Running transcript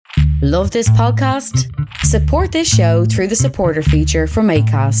Love this podcast? Support this show through the supporter feature from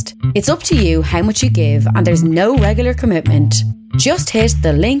Acast. It's up to you how much you give and there's no regular commitment. Just hit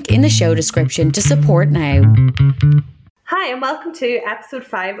the link in the show description to support now. Hi and welcome to episode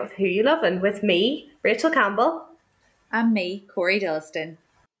 5 of Who You Lovin' with me, Rachel Campbell. And me, Corey Dilliston.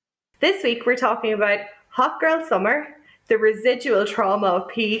 This week we're talking about Hot Girl Summer, the residual trauma of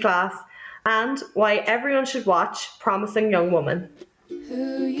PE class, and why everyone should watch Promising Young Woman.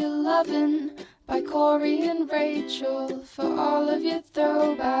 Who You Lovin' by Corey and Rachel for all of your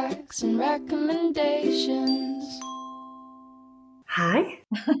throwbacks and recommendations. Hi.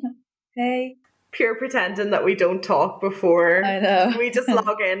 Hey. Pure pretending that we don't talk before. I know. We just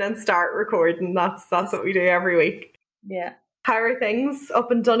log in and start recording. That's what we do every week. Yeah. How are things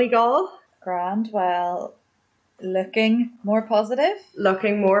up in Donegal? Grand. Well, looking more positive.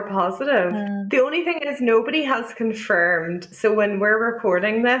 Looking more positive. The only thing is nobody has confirmed. So when we're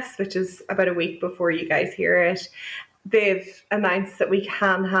recording this, which is about a week before you guys hear it, they've announced that we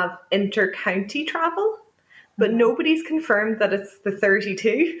can have inter-county travel, but nobody's confirmed that it's the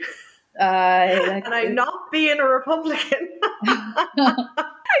 32. And I'm not being a Republican.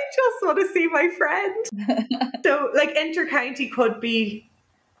 I just want to see my friend. So, like, inter-county could be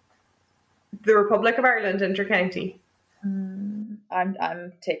the Republic of Ireland inter-county. I'm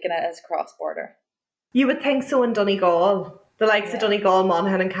taking it as cross-border. You would think so in Donegal. The likes of Donegal,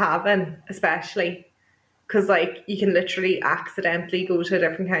 Monaghan and Cavan, especially. Because, like, you can literally accidentally go to a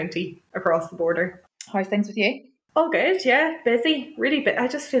different county across the border. How's things with you? Oh, good, yeah. Busy. Really I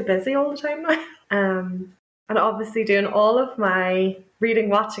just feel busy all the time now. And obviously doing all of my reading,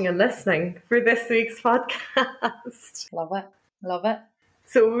 watching and listening for this week's podcast. Love it. Love it.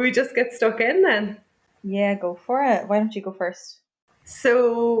 So will we just get stuck in then? Yeah, go for it. Why don't you go first?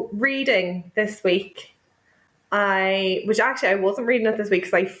 So reading this week, I wasn't reading it this week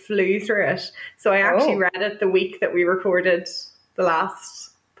because I flew through it. So I actually read it the week that we recorded the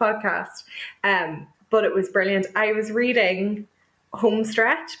last podcast. But it was brilliant. I was reading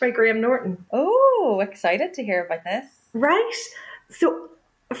Homestretch by Graham Norton. Oh, excited to hear about this. Right. So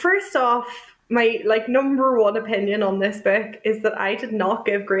first off, my number one opinion on this book is that I did not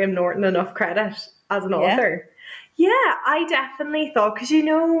give Graham Norton enough credit as an author. Yeah, I definitely thought, because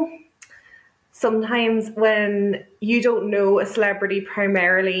sometimes when you don't know a celebrity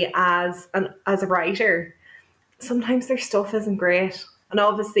primarily as a writer, sometimes their stuff isn't great. And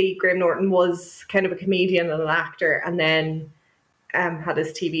obviously Graham Norton was kind of a comedian and an actor, and then had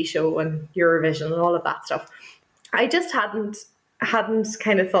his TV show and Eurovision and all of that stuff. I just hadn't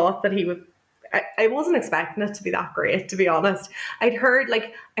kind of thought that he would. I wasn't expecting it to be that great, to be honest. I heard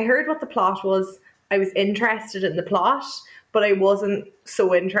what the plot was. I was interested in the plot, but I wasn't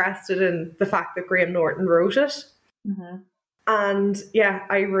so interested in the fact that Graham Norton wrote it. Mm-hmm. And yeah,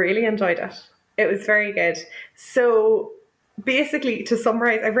 I really enjoyed it. It was very good. So basically, to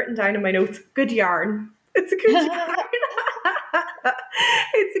summarize, I've written down in my notes, good yarn. It's a good yarn.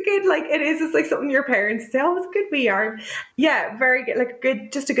 It's a good, it's like something your parents say, oh, it's a good wee yarn. Yeah, very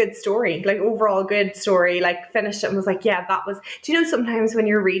good, just a good story, overall good story. Finished it and was like, yeah, that was, do you know sometimes when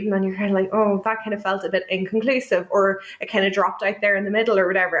you're reading and you're kind of like, oh, that kind of felt a bit inconclusive, or it kind of dropped out there in the middle or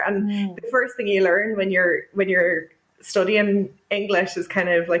whatever. And the first thing you learn when you're studying English is kind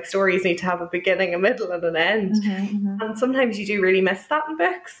of like stories need to have a beginning, a middle and an end. And sometimes you do really miss that in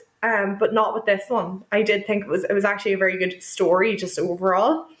books. But not with this one. I did think it was actually a very good story, just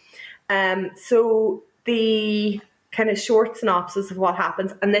overall. So the kind of short synopsis of what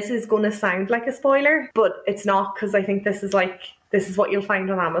happens, and this is going to sound like a spoiler, but it's not, because I think this is what you'll find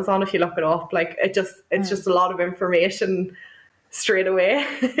on Amazon if you look it up. It's just a lot of information straight away.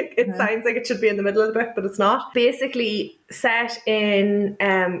 It sounds like it should be in the middle of the book, but it's not. Basically set in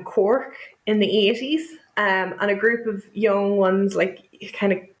Cork in the 80s, and a group of young ones,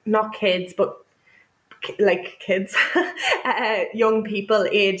 kind of not kids, but kids, young people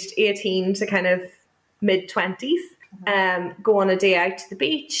aged 18 to kind of mid-20s, go on a day out to the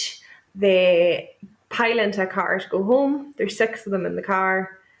beach. They pile into a car to go home. There's 6 of them in the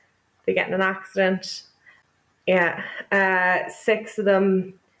car. They get in an accident. Yeah, 6 of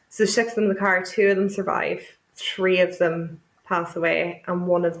them. So 6 of them in the car. 2 of them survive. 3 of them pass away, and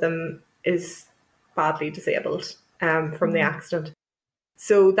 1 of them is badly disabled from the accident.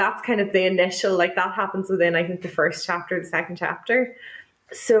 So that's kind of the initial, that happens within, I think, the first chapter, the second chapter.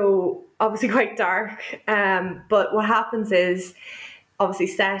 So obviously quite dark. But what happens is, obviously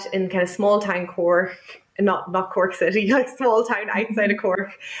set in kind of small town Cork, not Cork City, small town outside of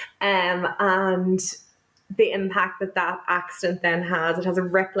Cork. And the impact that accident then has, it has a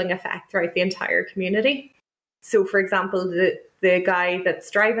rippling effect throughout the entire community. So, for example, the guy that's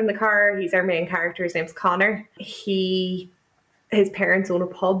driving the car, he's our main character, his name's Connor. His parents own a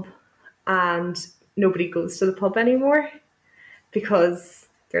pub and nobody goes to the pub anymore because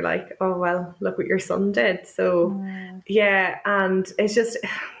they're like, oh, well, look what your son did. So, yeah, and it's just...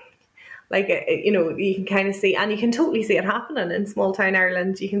 like, you know, you can kind of see, and you can totally see it happening in small town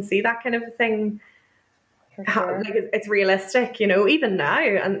Ireland. You can see that kind of a thing. Sure. Like, it's realistic, you know, even now.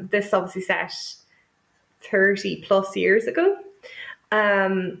 And this obviously set 30 plus years ago.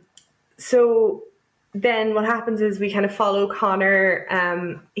 So then what happens is we kind of follow Connor.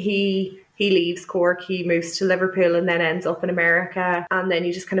 He leaves Cork, he moves to Liverpool and then ends up in America. And then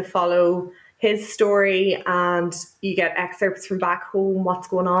you just kind of follow his story and you get excerpts from back home, what's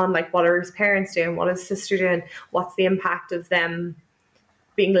going on, like what are his parents doing, what is his sister doing, what's the impact of them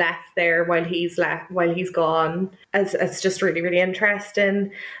being left there while he's gone. It's just really, really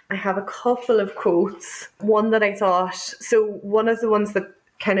interesting. I have a couple of quotes. One that I thought, so one of the ones that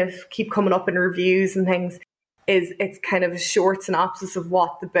kind of keep coming up in reviews and things is it's kind of a short synopsis of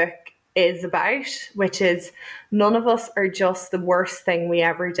what the book is about, which is none of us are just the worst thing we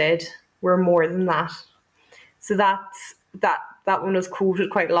ever did. We're more than that. So that one was quoted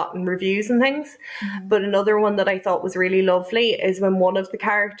quite a lot in reviews and things. But another one that I thought was really lovely is when one of the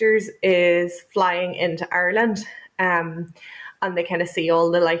characters is flying into Ireland, and they kind of see all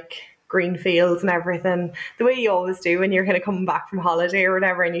the like green fields and everything, the way you always do when you're kind of coming back from holiday or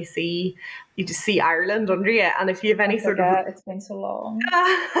whatever, and you just see Ireland under you. And if you have any sort of... It's been so long.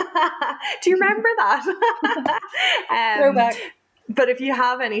 Do you remember that? Throwback. But if you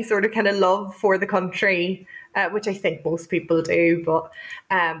have any sort of kind of love for the country, which I think most people do, but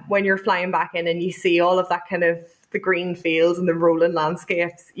when you're flying back in and you see all of that kind of the green fields and the rolling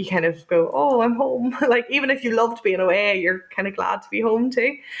landscapes, you kind of go, oh, I'm home. Like, even if you loved being away, you're kind of glad to be home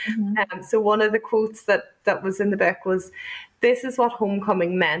too. So one of the quotes that was in the book was, "This is what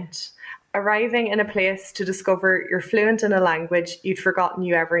homecoming meant. Arriving in a place to discover you're fluent in a language you'd forgotten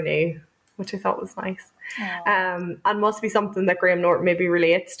you ever knew," which I thought was nice. And must be something that Graham Norton maybe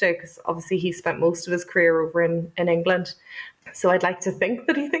relates to, because obviously he spent most of his career over in England. So I'd like to think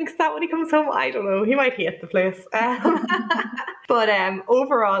that he thinks that when he comes home. I don't know. He might hate the place. But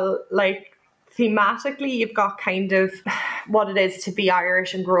overall, like, thematically, you've got kind of what it is to be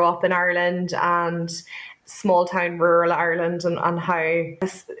Irish and grow up in Ireland and small town rural Ireland, and how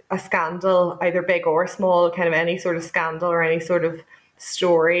a scandal, either big or small, kind of any sort of scandal or any sort of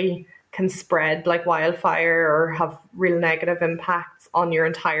story can spread like wildfire or have real negative impacts on your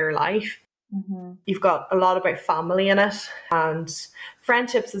entire life. You've got a lot about family in it and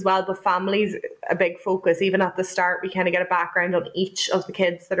friendships as well, but family's a big focus. Even at the start, we kind of get a background on each of the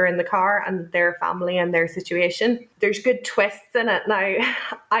kids that are in the car and their family and their situation. There's good twists in it. Now,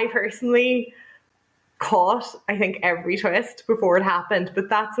 I personally caught, I think, every twist before it happened, but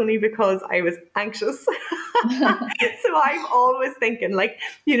that's only because I was anxious. So I'm always thinking, like,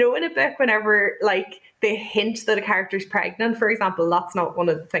 you know, in a book, whenever like they hint that a character's pregnant, for example, that's not one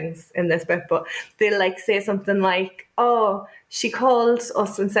of the things in this book, but they'll like say something like, oh, she called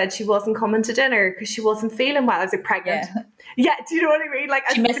us and said she wasn't coming to dinner because she wasn't feeling well. I was like, pregnant. Yeah, do you know what I mean? Like,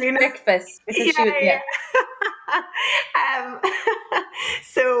 she missed breakfast.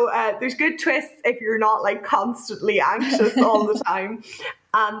 So there's good twists if you're not like constantly anxious all the time.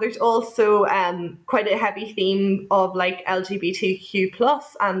 And there's also quite a heavy theme of like LGBTQ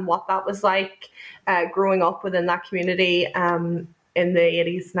plus and what that was like growing up within that community in the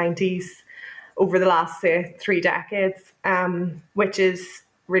 80s, 90s, over the last 3 decades, which is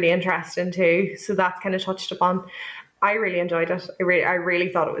really interesting too. So that's kind of touched upon. I really enjoyed it. I really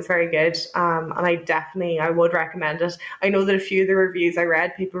thought it was very good. And I would recommend it. I know that a few of the reviews I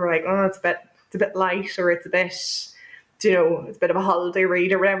read, people were like, oh, it's a bit light, or it's a bit, you know, it's a bit of a holiday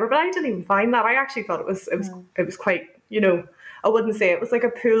read or whatever. But I didn't even find that. I actually thought it was quite, you know, I wouldn't say it was like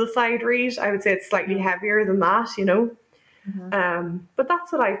a poolside read. I would say it's slightly heavier than that, you know. But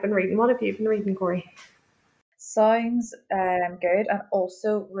that's what I've been reading. What have you been reading, Corey? Sounds good, and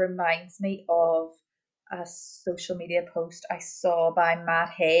also reminds me of a social media post I saw by Matt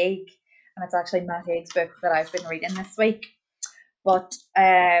Haig, and it's actually Matt Haig's book that I've been reading this week. But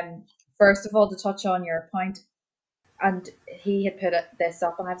first of all, to touch on your point, and he had put this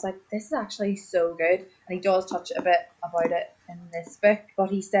up, and I was like, this is actually so good. And he does touch a bit about it in this book, but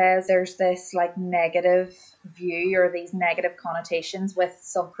he says there's this like negative view or these negative connotations with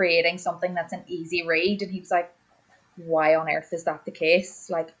creating something that's an easy read, and he was like, why on earth is that the case?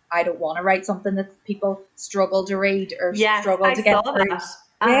 Like, I don't want to write something that people struggle to read or struggle to get through.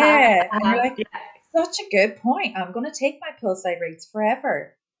 And you're like, such a good point. I'm going to take my poolside reads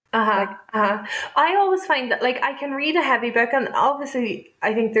forever. I always find that like I can read a heavy book, and obviously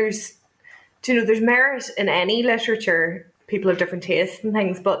I think there's there's merit in any literature. People have different tastes and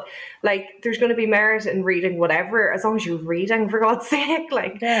things, but like there's going to be merit in reading whatever, as long as you're reading, for God's sake.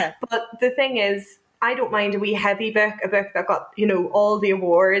 Like, Yeah. but the thing is, I don't mind a wee heavy book, a book that got, all the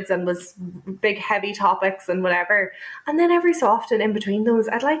awards and was big heavy topics and whatever. And then every so often in between those,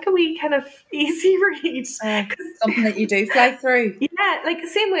 I'd like a wee kind of easy read. Something that you do fly through. Yeah, like the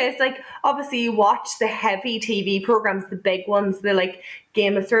same way as like obviously you watch the heavy TV programs, the big ones, the like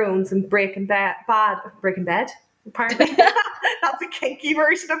Game of Thrones and Breaking Bad. Apparently, that's a kinky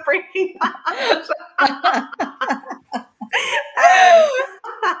version of Breaking Bad.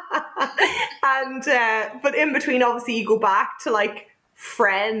 But in between, obviously, you go back to like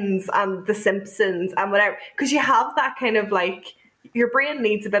Friends and The Simpsons and whatever, because you have that kind of like your brain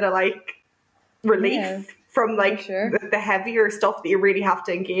needs a bit of like relief from like the heavier stuff that you really have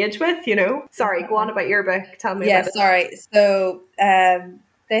to engage with. Sorry, go on about your book. Tell me. Yeah, sorry. So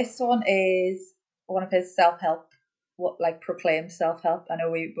this one is one of his self-help, proclaimed self-help. I know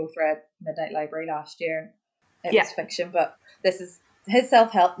we both read Midnight Library last year. It was fiction, but this is his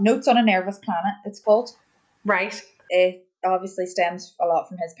self-help. Notes on a Nervous Planet, it's called. Right. It obviously stems a lot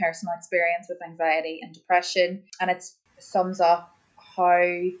from his personal experience with anxiety and depression, and it sums up how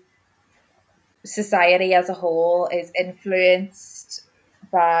society as a whole is influenced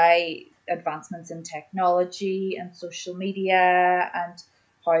by advancements in technology and social media, and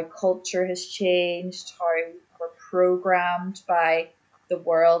how culture has changed, how we're programmed by the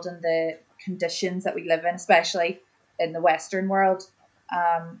world and the conditions that we live in, especially in the Western world,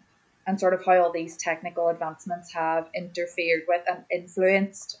 and sort of how all these technical advancements have interfered with and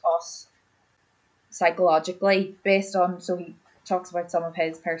influenced us psychologically so he talks about some of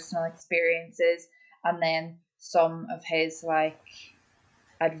his personal experiences and then some of his like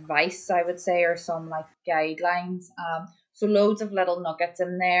advice, I would say, or some like guidelines. So loads of little nuggets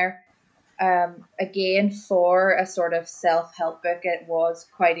in there. Again, for a sort of self-help book, it was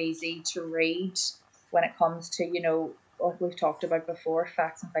quite easy to read when it comes to, what we've talked about before,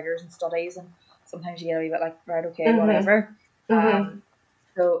 facts and figures and studies, and sometimes you get a wee bit like, right, okay, whatever.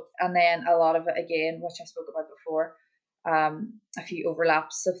 So, and then a lot of it, again, which I spoke about before, a few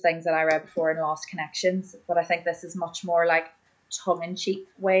overlaps of things that I read before in Lost Connections, but I think this is much more like tongue-in-cheek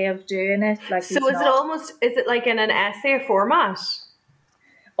way of doing it. Like, so is it like in an essay format?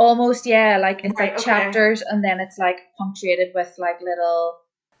 Almost, yeah. Like it's like chapters, and then it's like punctuated with like little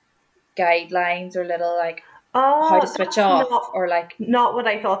guidelines or little like how to switch off, or like not what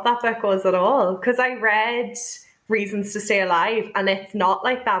I thought that book was at all. Because I read Reasons to Stay Alive, and it's not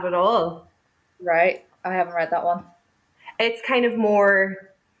like that at all. Right, I haven't read that one. It's kind of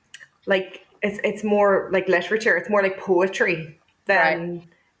more like it's more like literature. It's more like poetry than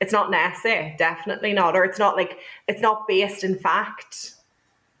It's not an essay. Definitely not, or it's not based in fact.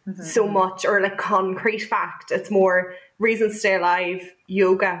 So much, or like concrete fact. It's more Reasons to Stay Alive,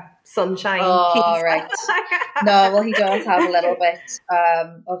 yoga, sunshine. Oh, right. No, well, he does have a little bit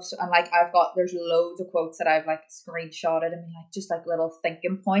of, and like there's loads of quotes that I've like screenshotted and like just like little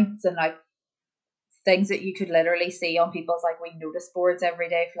thinking points and like things that you could literally see on people's like we notice boards every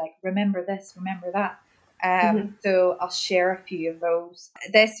day for like remember this, remember that. So I'll share a few of those.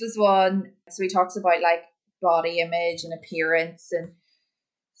 This was one. So he talks about like body image and appearance and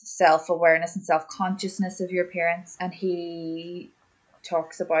self-awareness and self-consciousness of your appearance, and he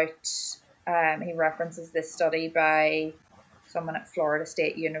talks about he references this study by someone at Florida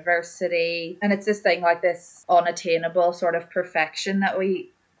State University, and it's this thing like this unattainable sort of perfection that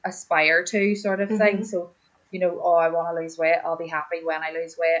we aspire to sort of thing. So I want to lose weight, I'll be happy when I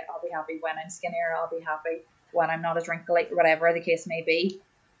lose weight, I'll be happy when I'm skinnier, I'll be happy when I'm not as wrinkly, whatever the case may be.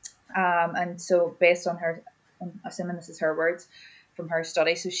 And so based on her, I'm assuming this is her words from her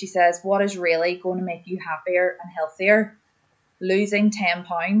study, so she says, what is really going to make you happier and healthier? Losing 10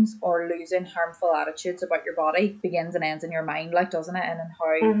 pounds or losing harmful attitudes about your body? Begins and ends in your mind, like, doesn't it? And in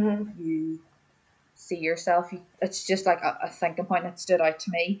how you see yourself. It's just like a thinking point that stood out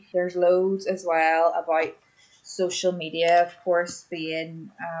to me. There's loads as well about social media, of course,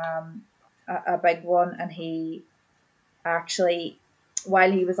 being a big one, and he actually,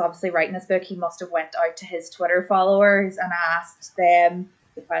 while he was obviously writing this book, he must have went out to his Twitter followers and asked them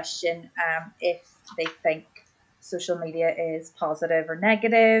the question if they think social media is positive or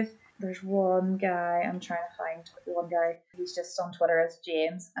negative. There's one guy, I'm trying to find one guy, he's just on Twitter as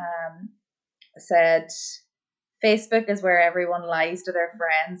James, said, Facebook is where everyone lies to their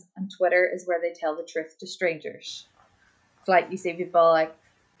friends and Twitter is where they tell the truth to strangers. It's like you see people like,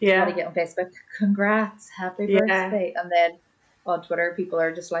 what do you get on Facebook? Congrats, happy birthday. And then on Twitter, people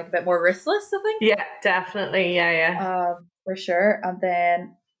are just like a bit more ruthless, I think. Yeah, definitely. Yeah. For sure. And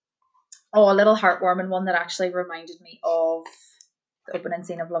then, a little heartwarming one that actually reminded me of the opening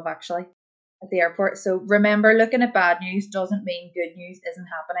scene of Love Actually at the airport. So remember, looking at bad news doesn't mean good news isn't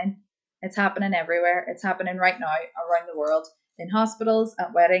happening. It's happening everywhere. It's happening right now around the world, in hospitals,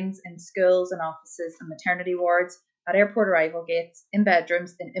 at weddings, in schools and offices and maternity wards, at airport arrival gates, in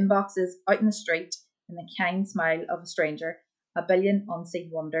bedrooms, in inboxes, out in the street, in the kind smile of a stranger, a billion unseen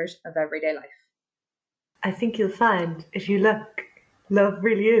wonders of everyday life. I think you'll find, if you look, love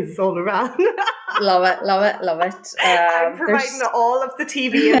really is all around. Love it, love it, love it. I'm providing all of the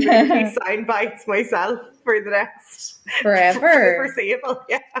TV and movie sound bites myself for the next forever. For the foreseeable,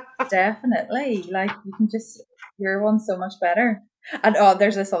 yeah. Definitely. Like, you can just, your one's so much better. And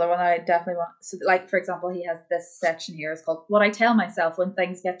there's this other one I definitely want. So, like, for example, he has this section here. It's called "What I Tell Myself When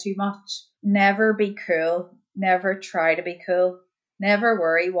Things Get Too Much." Never be cool. Never try to be cool. Never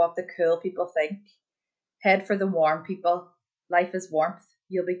worry what the cool people think. Head for the warm people. Life is warmth.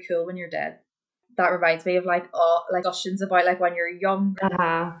 You'll be cool when you're dead. That reminds me of like discussions about like when you're young,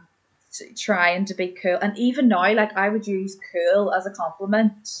 trying to be cool. And even now, like, I would use cool as a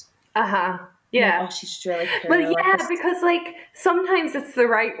compliment. Yeah. Like, oh, she's really cool. But yeah, because like sometimes it's the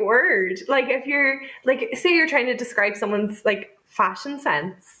right word. Like if you're like, say you're trying to describe someone's like fashion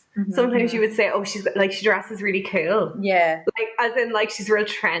sense. Mm-hmm. Sometimes you would say, oh, she's like, she dresses really cool. Yeah. Like as in like she's real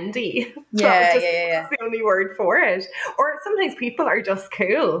trendy. Yeah, That's the only word for it. Or sometimes people are just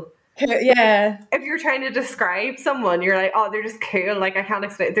cool. Yeah. If you're trying to describe someone, you're like, oh, they're just cool. Like I can't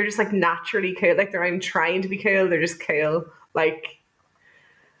explain. They're just like naturally cool. Like they're not even trying to be cool. They're just cool. Like.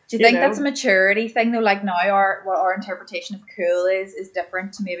 Do you think that's a maturity thing though? Like now what our interpretation of cool is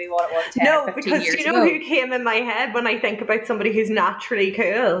different to maybe what it was 10 or 15 years ago? No, because do you know who came in my head when I think about somebody who's naturally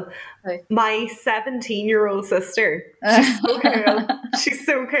cool? Right. My 17-year-old sister. She's so cool. She's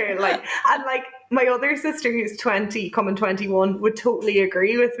so cool. Like, and like my other sister who's 20, coming 21, would totally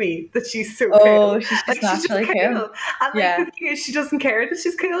agree with me that she's so cool. Oh, she's just naturally cool. And like the thing is, she doesn't care that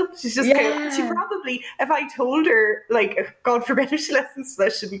she's cool. She's just cool. She probably, if I told her, like, God forbid if she listens to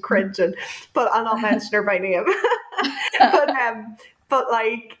this, she'd be cringing. But I'll not mention her by name. But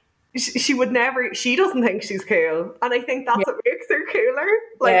like, she would never, she doesn't think she's cool. And I think that's what makes her cooler.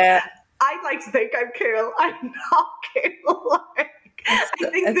 Like, I'd like to think I'm cool. I'm not cool. I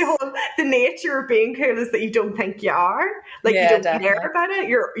think the nature of being cool is that you don't think you are. Like you don't care about it.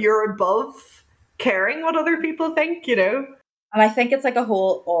 You're above caring what other people think, you know? And I think it's like a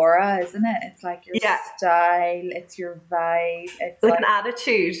whole aura, isn't it? It's like your style, it's your vibe. It's like an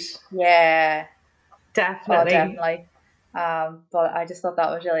attitude. Yeah. Definitely. Oh, definitely. But I just thought that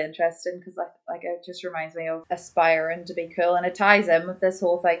was really interesting because like it just reminds me of aspiring to be cool, and it ties in with this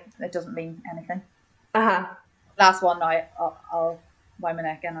whole thing. It doesn't mean anything. Last one now. I'll wind my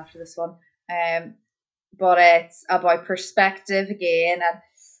neck in after this one. But it's about perspective again, and I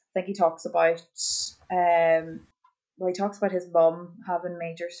think he talks about he talks about his mum having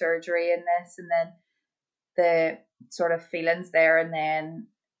major surgery in this, and then the sort of feelings there, and then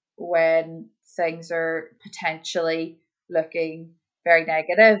when things are potentially looking very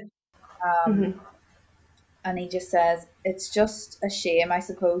negative. And he just says, it's just a shame, I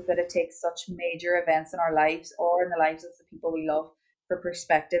suppose, that it takes such major events in our lives or in the lives of the people we love for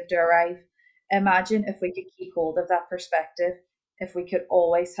perspective to arrive. Imagine if we could keep hold of that perspective, if we could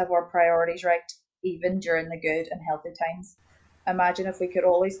always have our priorities right, even during the good and healthy times. Imagine if we could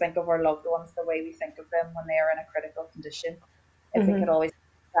always think of our loved ones the way we think of them when they are in a critical condition. If we could always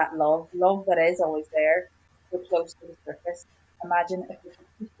that love that is always there, so close to the surface. Imagine if we could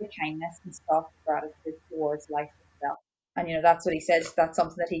keep the kindness and soft gratitude towards life itself. And you know, that's what he says. That's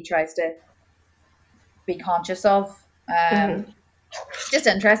something that he tries to be conscious of. Just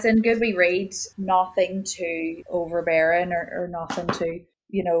interesting. Good we read. Nothing too overbearing or nothing too,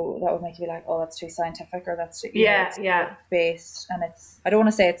 you know, that would make you be like, oh, that's too scientific or that's too based. And it's, I don't want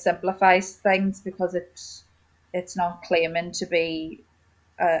to say it simplifies things because it's not claiming to be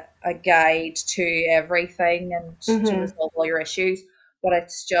a guide to everything and to resolve all your issues, but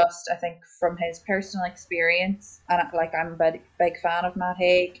it's just, I think, from his personal experience, and like I'm a big fan of Matt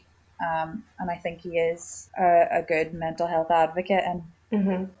Haig, and I think he is a good mental health advocate,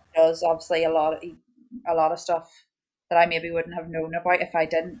 and does obviously a lot of stuff that I maybe wouldn't have known about if I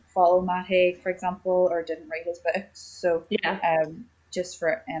didn't follow Matt Haig, for example, or didn't read his books. So just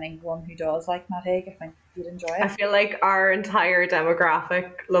for anyone who does like Matt Haig, I think you'd enjoy it. I feel like our entire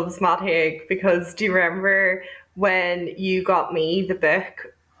demographic loves Matt Haig, because do you remember when you got me the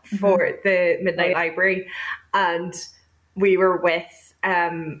book for the Midnight Library, and we were with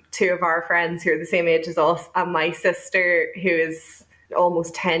two of our friends who are the same age as us, and my sister who is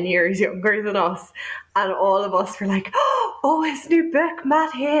almost 10 years younger than us, and all of us were like, oh, his new book,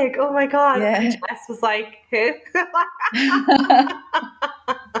 Matt Haig, oh my god. Yeah. And Jess was like, who?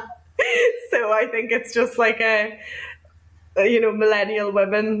 So I think it's just like a millennial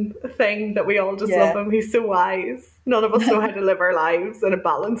women thing that we all just love him. He's so wise. None of us know how to live our lives in a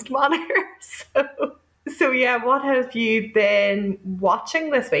balanced manner. So yeah, what have you been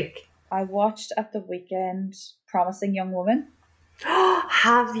watching this week? I watched at the weekend Promising Young Woman.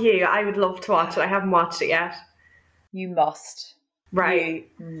 Have you? I would love to watch it. I haven't watched it yet. You must. Right.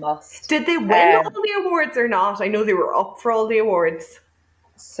 You must. Did they win all the awards or not? I know they were up for all the awards.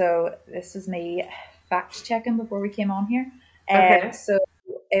 So this is me fact checking before we came on here. Okay. So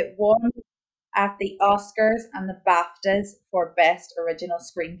it won at the Oscars and the BAFTAs for Best Original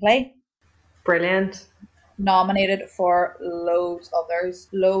Screenplay. Brilliant. Nominated for loads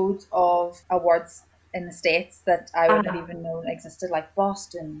of awards in the States that I wouldn't have even known existed, like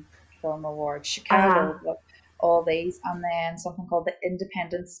Boston Film Award, Chicago, all these, and then something called the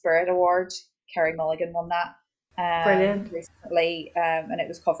Independent Spirit Award. Carey Mulligan won that Brilliant. recently, and it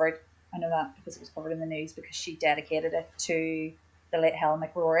was covered. I know that because it was covered in the news because she dedicated it to the late Helen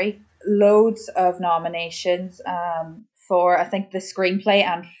McRory. Loads of nominations for, I think, the screenplay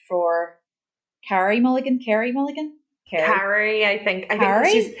and for Carey Mulligan. Carey, I think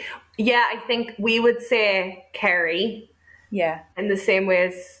she's. Yeah, I think we would say Carey. Yeah. In the same way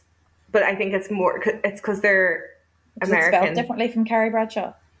as, but I think it's more. It's because they're American. It's spelled differently from Carrie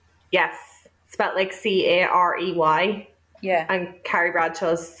Bradshaw. Yes, spelled like Carey. Yeah. And Carrie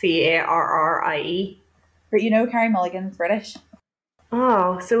Bradshaw's Carrie. But you know, Carey Mulligan's British.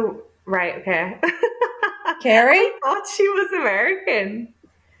 Oh, so right, okay. Carey? I thought she was American.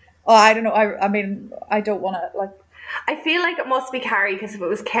 Oh, I don't know. I mean, I don't want to, like... I feel like it must be Carey, because if it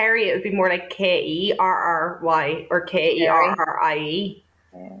was Kerry, it would be more like Kerry or Kerrie.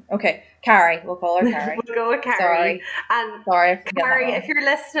 Okay, Carey. We'll call her Carey. We'll go with Carey. Sorry, Carey, if you're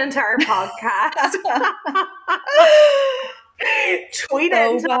listening to our podcast, tweet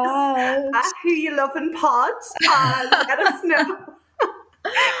into us at Who You Lovin' Pod and let us know.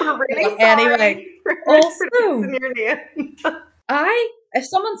 We're really sorry anyway, for pronouncing your name. If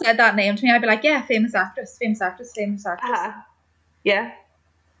someone said that name to me, I'd be like, yeah, famous actress. Yeah.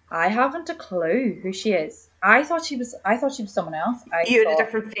 I haven't a clue who she is. I thought she was someone else. You had a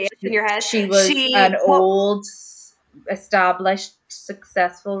different face in your head. She was an old, established,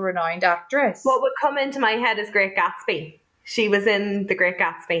 successful, renowned actress. What would come into my head is Great Gatsby. She was in The Great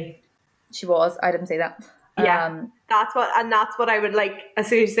Gatsby. She was. I didn't say that. Yeah. That's what I would like. As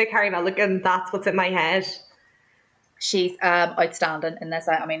soon as you say Carey Mulligan, that's what's in my head. She's outstanding in this.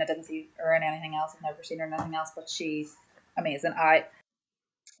 I mean, I didn't see her in anything else. I've never seen her in anything else, but she's amazing. I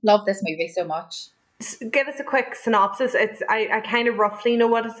love this movie so much. Give us a quick synopsis. I kind of roughly know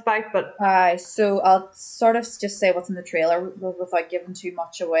what it's about, but so I'll sort of just say what's in the trailer without giving too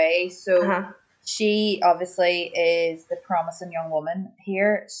much away. So she obviously is the promising young woman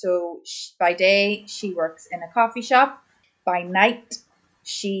here. So by day she works in a coffee shop. By night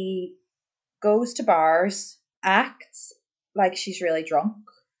she goes to bars, acts like she's really drunk.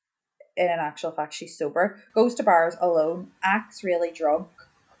 In actual fact, she's sober. Goes to bars alone, acts really drunk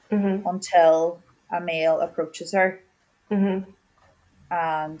until a male approaches her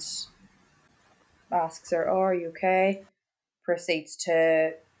and asks her, "Oh, are you okay?" Proceeds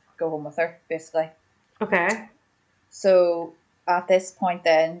to go home with her, basically. Okay. So at this point,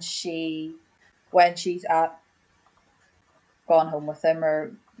 then when she's gone home with him,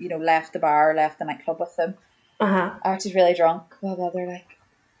 or left the bar, left the nightclub with him, acted really drunk. Blah blah. They're like,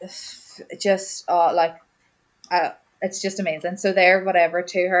 just it's just amazing. So they're whatever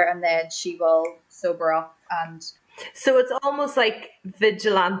to her, and then she will sober up. And so it's almost like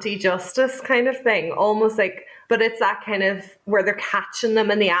vigilante justice kind of thing, almost like, but it's that kind of where they're catching them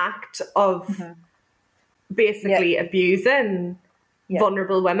in the act of basically abusing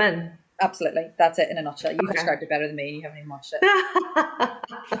vulnerable women. Absolutely, that's it in a nutshell. You described it better than me. You haven't even watched it.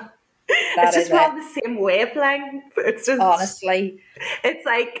 It's just on the same wavelength. It's just, honestly, it's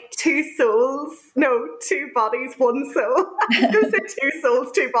like two bodies, one soul. I was going to say 2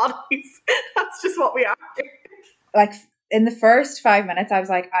 souls, 2 bodies. That's just what we are. Like in the first 5 minutes, I was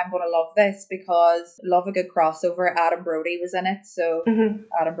like, I'm going to love this because I love a good crossover. Adam Brody was in it, so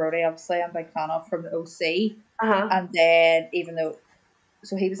Adam Brody, obviously, I'm a big fan of from the OC. And then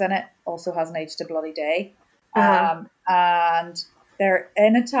so he was in it, also hasn't aged a bloody day. And they're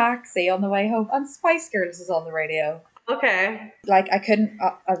in a taxi on the way home, and Spice Girls is on the radio. Okay. Like, I couldn't,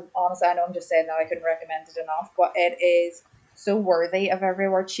 honestly, I know I'm just saying that I couldn't recommend it enough, but it is so worthy of every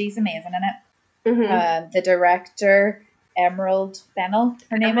word. She's amazing in it. Mm-hmm. The director, Emerald Fennell,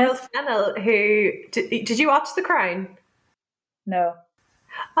 her name Emerald is. Fennell, who did you watch The Crown? No.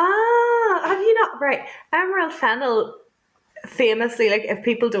 Ah, have you not? Right, Emerald Fennell, famously, like if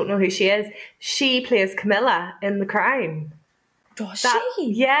people don't know who she is, she plays Camilla in The Crown. Does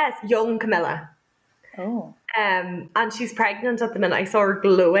she? Yes, young Camilla. Oh. And she's pregnant at the minute. I saw her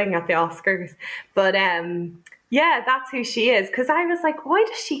glowing at the Oscars. But yeah, that's who she is. Because I was like, why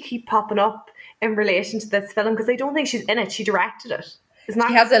does she keep popping up in relation to this film? Because I don't think she's in it. She directed it. She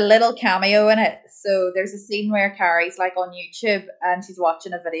has a little cameo in it. So there's a scene where Carrie's like on YouTube and she's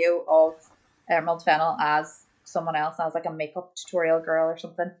watching a video of Emerald Fennell as someone else, as like a makeup tutorial girl or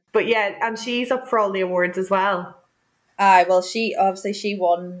something. But yeah, and she's up for all the awards as well. Well, she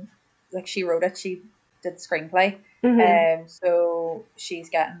won, like she wrote it, she did the screenplay. Mm-hmm. So she's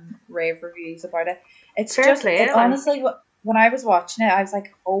getting rave reviews about it. It's Fair just, play, honestly, when I was watching it, I was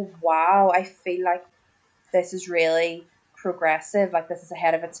like, oh wow, I feel like this is really progressive, like this is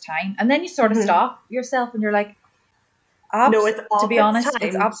ahead of its time. And then you sort of stop yourself and you're like, no, it's to be honest, time.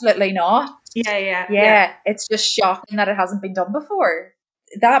 It's absolutely not. Yeah. It's just shocking that it hasn't been done before.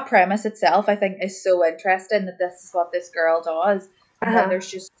 That premise itself, I think, is so interesting, that this is what this girl does. And then there's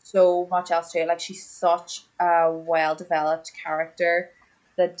just so much else to it. Like, she's such a well-developed character.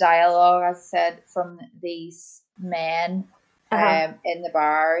 The dialogue, as I said, from these men in the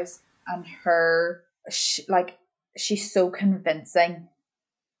bars, and her, she's so convincing.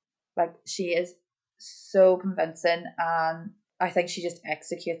 Like, she is so convincing, and I think she just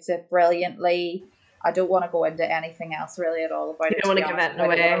executes it brilliantly. I don't want to go into anything else really at all about it. You don't want to give it away. I don't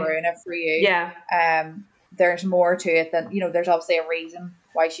want to ruin it for you. Yeah. There's more to it than, there's obviously a reason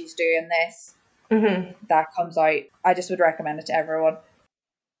why she's doing this. Mm-hmm. That comes out. I just would recommend it to everyone.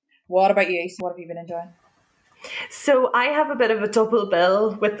 What about you? So what have you been enjoying? So I have a bit of a double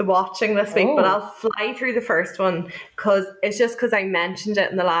bill with the watching this week, but I'll fly through the first one because it's just because I mentioned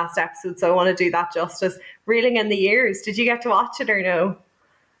it in the last episode, so I want to do that justice. Reeling in the Years. Did you get to watch it or no?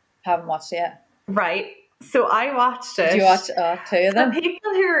 Haven't watched it yet. Right. So I watched it. Did you watch two of them? For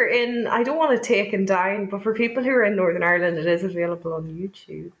people who are in, I don't want to take them down, but for people who are in Northern Ireland, it is available on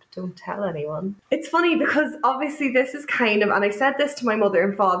YouTube. Don't tell anyone. It's funny because obviously this is kind of, and I said this to my mother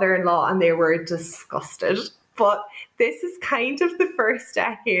and father-in-law and they were disgusted, but this is kind of the first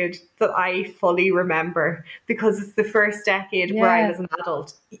decade that I fully remember because it's the first decade where I was an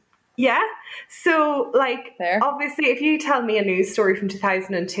adult. Yeah. So like, obviously if you tell me a news story from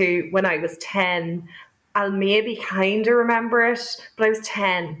 2002 when I was 10, I'll maybe kind of remember it, but I was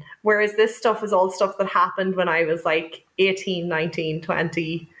 10. Whereas this stuff is all stuff that happened when I was like 18, 19,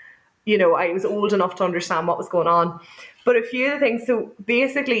 20. I was old enough to understand what was going on. But a few of the things, so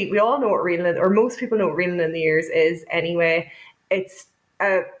basically we all know what Reeling, or most people know what Reeling in the Years is anyway. It's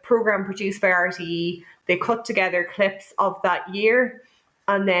a program produced by RTE. They cut together clips of that year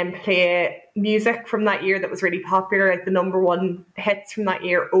and then play music from that year that was really popular, like the number one hits from that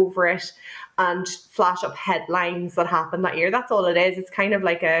year over it, and flash up headlines that happened that year. That's all it is. It's kind of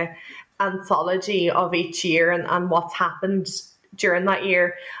like a anthology of each year and what's happened during that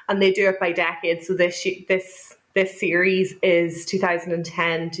year. And they do it by decade. So this series is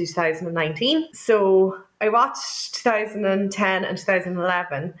 2010 to 2019. So I watched 2010 and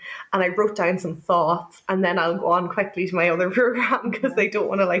 2011 and I wrote down some thoughts, and then I'll go on quickly to my other program because I don't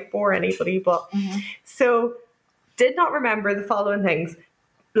want to bore anybody. But so did not remember the following things.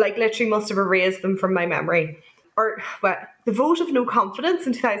 Literally must have erased them from my memory. The vote of no confidence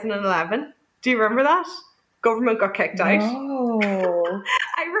in 2011. Do you remember that? Government got kicked out. Oh.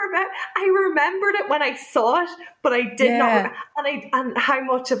 I remembered it when I saw it, but I did not. And how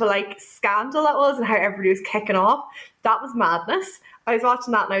much of a scandal that was, and how everybody was kicking off. That was madness. I was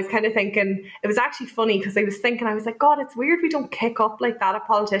watching that and I was kind of thinking, it was actually funny because I was like, God, it's weird we don't kick up like that at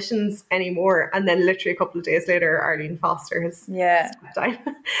politicians anymore. And then literally a couple of days later, Arlene Foster has stepped down.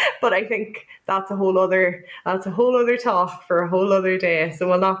 But I think that's a whole other talk for a whole other day. So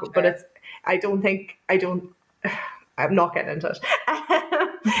we'll not. Sure. But I'm not getting into it.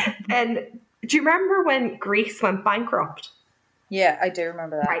 And do you remember when Greece went bankrupt? Yeah, I do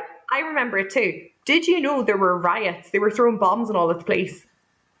remember that. Right. I remember it too. Did you know there were riots? They were throwing bombs in all its place.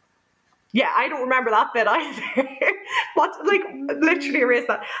 Yeah, I don't remember that bit either. Literally erase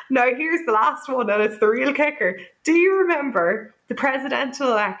that. Now here's the last one, and it's the real kicker. Do you remember the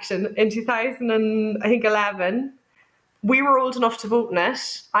presidential election in 2011? We were old enough to vote in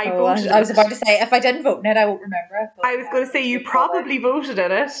it. I voted. I was about to say, if I didn't vote in it, I won't remember it. I was going to say, you probably voted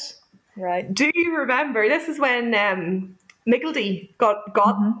in it. Right. Do you remember? This is when Miggledy got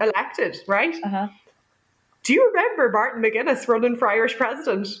elected, right? Uh-huh. do you remember Martin McGuinness running for Irish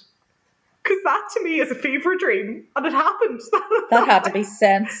president? Because that to me is a fever dream, and it happened. That had to be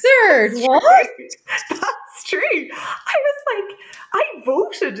censored. What? That's true. I was like, I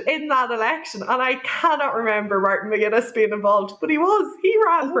voted in that election, and I cannot remember Martin McGuinness being involved, but he was. He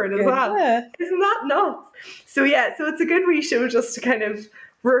ran for it as well. Isn't that nuts? So yeah, so it's a good wee show just to kind of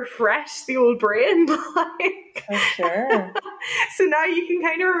refresh the old brain. Like, oh, sure. So now you can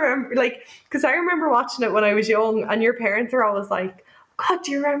kind of remember, like, because I remember watching it when I was young, and your parents are always like, God,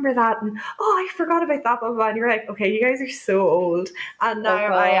 do you remember that? And I forgot about that, blah, blah, blah. And you're like, okay, you guys are so old. And now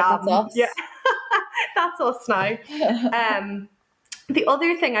I am. That's us. Yeah, that's us now. The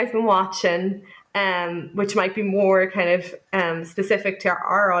other thing I've been watching, which might be more kind of specific to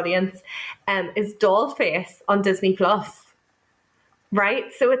our audience, is Dollface on Disney Plus.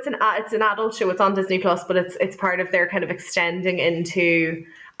 Right, so it's an adult show. It's on Disney Plus, but it's part of their kind of extending into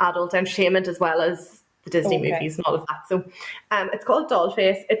adult entertainment as well as the Disney movies and all of that. So it's called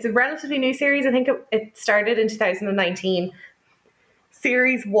Dollface. It's a relatively new series. I think it started in 2019.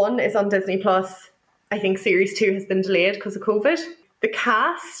 Series 1 is on Disney Plus. I think Series 2 has been delayed because of COVID. The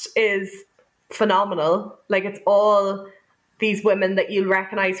cast is phenomenal. Like, it's all these women that you'll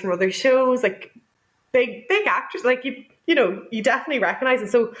recognise from other shows, like big actors. Like, you know, you definitely recognise them.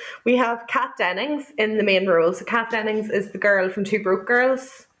 So we have Kat Dennings in the main role. So Kat Dennings is the girl from Two Broke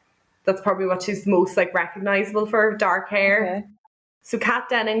Girls. That's probably what she's most like recognisable for, dark hair. Okay. So Kat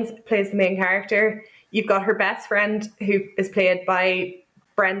Dennings plays the main character. You've got her best friend, who is played by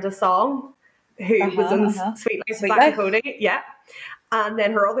Brenda Song, who was in Sweet Life of Zack and Cody. Yeah. And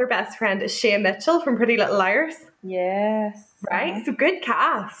then her other best friend is Shay Mitchell from Pretty Little Liars. Yes. Right? So good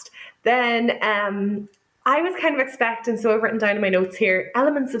cast. Then I was kind of expecting, so I've written down in my notes here,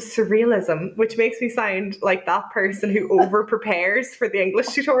 elements of surrealism, which makes me sound like that person who over-prepares for the English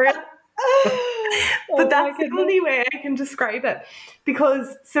tutorial. But that's the only way I can describe it.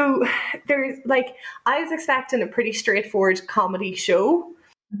 Because, so, there's, like, I was expecting a pretty straightforward comedy show.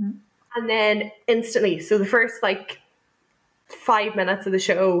 Mm-hmm. And then instantly, so the first, like, 5 minutes of the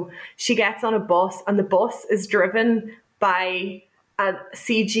show, she gets on a bus, and the bus is driven by a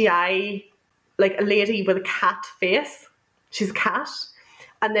CGI, like a lady with a cat face. She's a cat.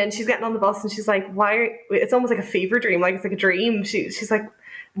 And then she's getting on the bus and she's like, it's almost like a fever dream, like it's like a dream. She's like,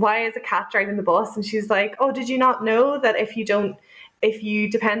 why is a cat driving the bus? And she's like, oh, did you not know that if you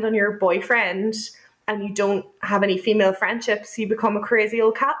depend on your boyfriend and you don't have any female friendships, you become a crazy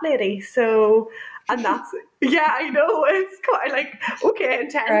old cat lady? So, and that's, yeah, I know, it's quite like, okay,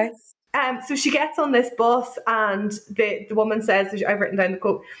 intense. Right. So she gets on this bus, and the woman says, I've written down the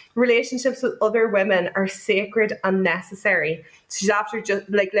quote, relationships with other women are sacred and necessary. She's after just,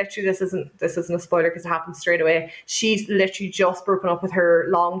 like, literally, this isn't a spoiler because it happens straight away. She's literally just broken up with her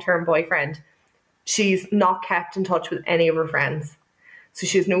long-term boyfriend. She's not kept in touch with any of her friends. So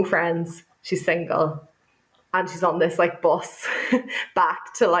she has no friends. She's single. And she's on this, like, bus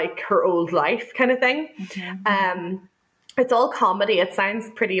back to, like, her old life kind of thing. Okay. It's all comedy. It sounds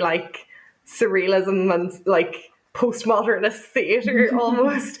pretty like surrealism and like postmodernist theatre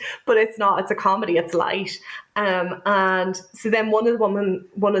almost, but it's not. It's a comedy. It's light. And so then one of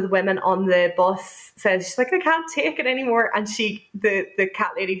the women on the bus says, she's like, I can't take it anymore. And the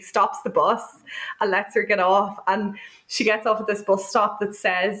cat lady stops the bus and lets her get off. And she gets off at this bus stop that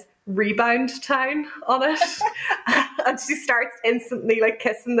says Rebound Town on it. And she starts instantly like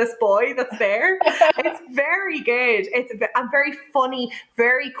kissing this boy that's there. It's very good. It's very funny,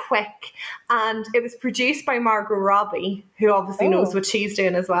 very quick. And it was produced by Margot Robbie, who obviously knows what she's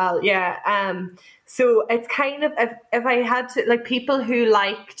doing as well. Yeah. So it's kind of, if I had to, like, people who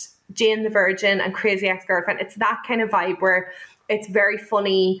liked Jane the Virgin and Crazy Ex-Girlfriend, it's that kind of vibe where it's very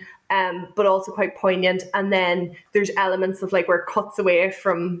funny, but also quite poignant. And then there's elements of like where it cuts away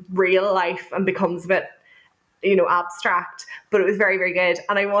from real life and becomes a bit, abstract, but it was very, very good.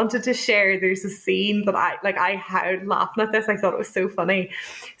 And I wanted to share, there's a scene that I howled laughing at this. I thought it was so funny.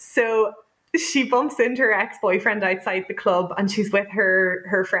 So she bumps into her ex-boyfriend outside the club, and she's with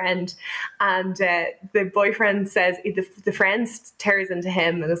her friend, and the boyfriend says, the friend tears into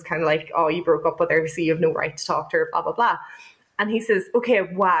him and is kind of like, oh, you broke up with her, so you have no right to talk to her, blah, blah, blah. And he says, okay,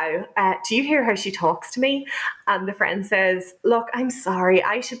 wow, do you hear how she talks to me? And the friend says, look, I'm sorry,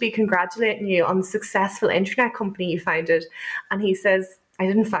 I should be congratulating you on the successful internet company you founded. And he says, I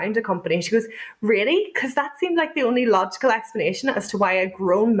didn't found a company. She goes, really? Because that seemed like the only logical explanation as to why a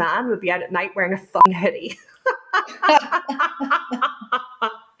grown man would be out at night wearing a fucking hoodie.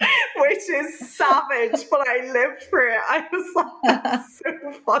 Which which is savage, but I lived for it. I was like, that's so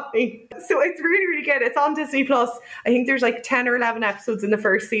funny. So it's really, really good. It's on Disney Plus. I think there's like 10 or 11 episodes in the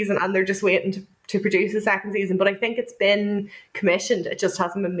first season, and they're just waiting to produce the second season. But I think it's been commissioned. It just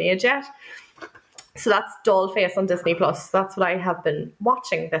hasn't been made yet. So that's Dollface on Disney Plus. That's what I have been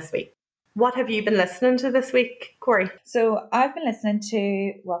watching this week. What have you been listening to this week, Corey? So I've been listening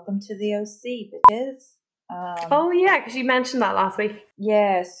to Welcome to the OC, bitches. Oh yeah, because you mentioned that last week.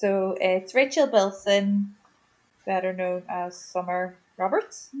 Yeah, so it's Rachel Bilson, better known as Summer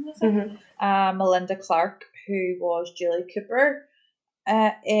Roberts, Melinda Clark, who was Julie Cooper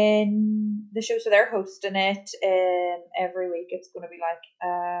in the show. So they're hosting it every week. It's going to be like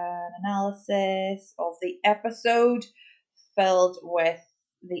an analysis of the episode filled with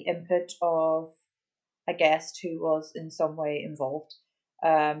the input of a guest who was in some way involved.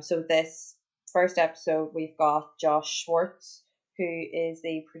 So this first episode, we've got Josh Schwartz, who is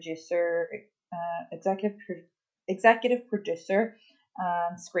the producer, executive producer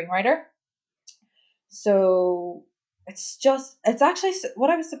and screenwriter. So it's actually,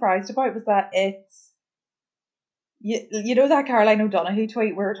 what I was surprised about was that it's, you know that Caroline O'Donoghue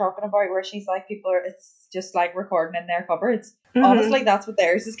tweet we were talking about where she's like, it's just like recording in their cupboards. Honestly, that's what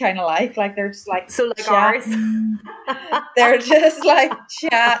theirs is kind of like. Like they're just like, so like chatting. They're just like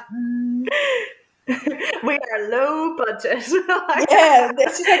chatting. We are low budget. Yeah,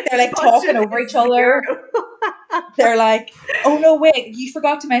 it's just like they're like talking over each other. They're like, oh no, wait, you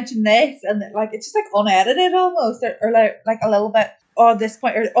forgot to mention this, and like it's just like unedited almost, or like a little bit. Oh, this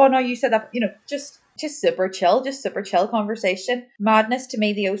point, or oh no, you said that. You know, just super chill, conversation. Madness to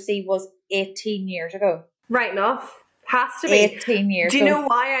me, the OC was 18 years ago. Right enough. Has to be 18 years. Do you know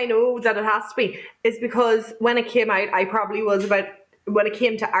why I know that it has to be? Is because when it came out, I probably was about, when it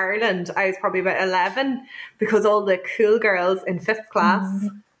came to Ireland, I was probably about 11, because all the cool girls in 5th class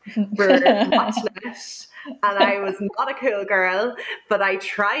were watching it, and I was not a cool girl, but I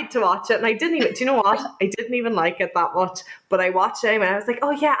tried to watch it, and I didn't even, do you know what? I didn't even like it that much, but I watched it and I was like,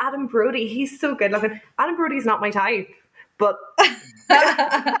 oh yeah, Adam Brody, he's so good looking. Adam Brody's not my type, but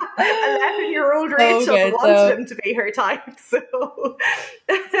 11-year-old Rachel wanted him to be her type, so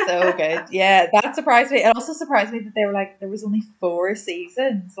good. Yeah, that surprised me. It also surprised me that they were like, there was only 4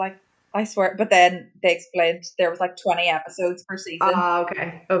 seasons, like, I swear. But then they explained there was like 20 episodes per season.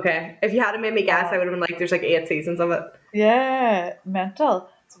 Okay. If you had made me guess, I would have been like, there's like 8 seasons of it. Yeah, mental.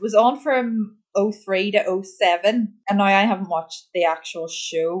 So it was on from 03 to 07, and now I haven't watched the actual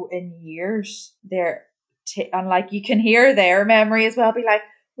show in years. And like you can hear their memory as well, be like,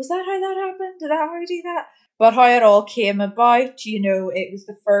 was that how that happened? Did that how I do that? But how it all came about, you know, it was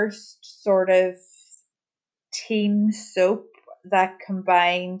the first sort of teen soap that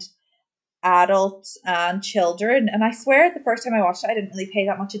combined adults and children. And I swear the first time I watched it, I didn't really pay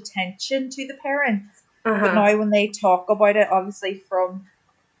that much attention to the parents. But now when they talk about it, obviously from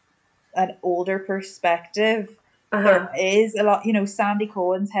an older perspective, there is a lot, you know, Sandy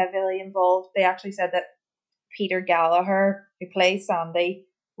Cohen's heavily involved. They actually said that Peter Gallagher, who plays Sandy,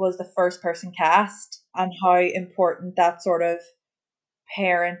 was the first person cast, and how important that sort of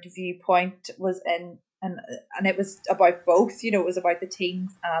parent viewpoint was in, and it was about both, you know, it was about the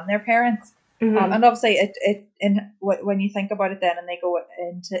teens and their parents. And obviously when you think about it then and they go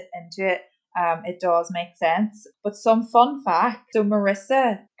into it, it does make sense. But some fun fact, so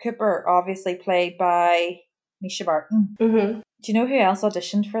Marissa Cooper, obviously played by Misha Barton. Do you know who else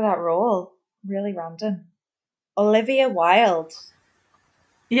auditioned for that role? Really random. Olivia Wilde.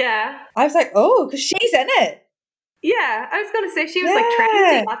 Yeah. I was like, oh, because she's in it. Yeah, I was going to say she was like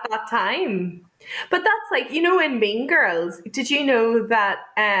trendy at that time. But that's like, you know, in Mean Girls, did you know that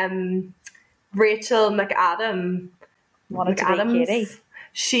Rachel McAdams wanted to be Katie?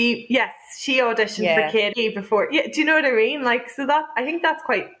 She auditioned for Katie before. Yeah, do you know what I mean? Like, so that, I think that's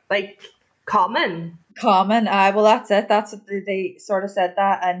quite like common. Well, that's it. That's what they sort of said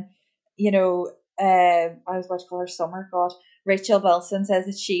that. And, you know, I was about to call her Summer. God, Rachel Bilson says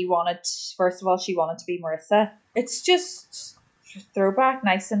that she wanted to be Marissa. It's just throwback,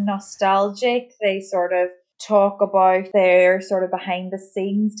 nice and nostalgic. They sort of talk about their sort of behind the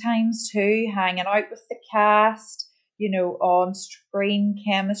scenes times too, hanging out with the cast, you know, on screen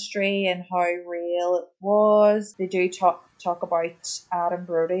chemistry and how real it was. They do talk about Adam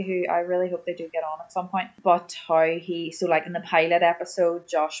Brody, who I really hope they do get on at some point, but how so like in the pilot episode,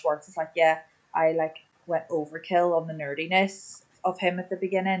 Josh Schwartz is like, yeah, I like went overkill on the nerdiness of him at the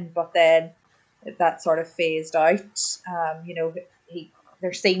beginning, but then that sort of phased out. You know,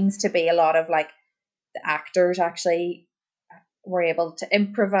 there seems to be a lot of like the actors actually were able to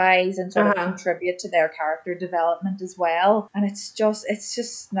improvise and sort of contribute to their character development as well. And it's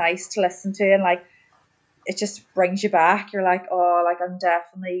just nice to listen to, and like it just brings you back. You're like, oh, like I'm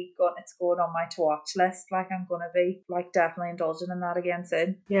definitely it's going on my to watch list. Like I'm gonna be like definitely indulging in that again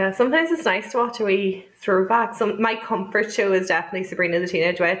soon. Yeah, sometimes it's nice to watch a wee throwback. My comfort show is definitely Sabrina the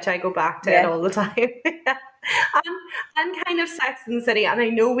Teenage Witch. I go back to it all the time. and kind of Sex and the City. And I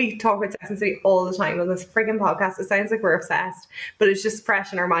know we talk about Sex and the City all the time on this friggin' podcast. It sounds like we're obsessed, but it's just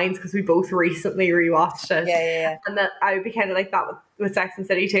fresh in our minds because we both recently rewatched it. Yeah. And that I would be kind of like that with Sex and the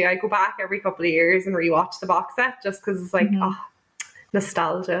City too. I go back every couple of years and rewatch the box set just because it's like,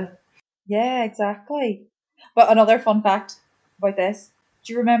 nostalgia. Yeah, exactly. But another fun fact about this,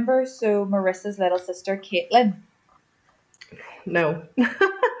 do you remember Marissa's little sister Caitlin? No.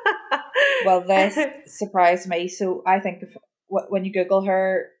 Well, this surprised me. So I think when you Google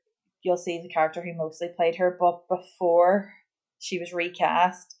her, you'll see the character who mostly played her. But before she was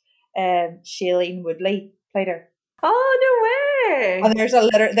recast, Shailene Woodley played her. Oh, no way! And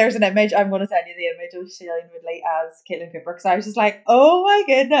there's an image. I'm going to send you the image of Shailene Woodley as Caitlin Cooper, because I was just like, oh my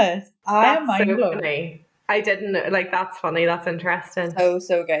goodness, I am mind blown. Funny. I didn't know, like, that's funny. That's interesting.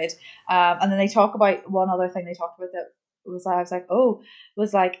 So good. And then they talk about one other thing they talked about that was how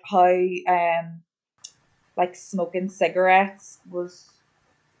like smoking cigarettes was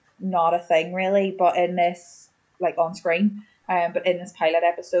not a thing really, but in this, like, on screen, but in this pilot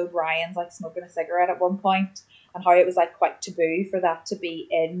episode, Ryan's like smoking a cigarette at one point, and how it was like quite taboo for that to be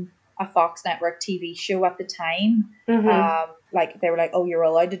in a Fox Network TV show at the time. Like they were like, oh, you're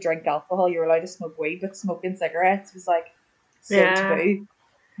allowed to drink alcohol, you're allowed to smoke weed, but smoking cigarettes was like so taboo.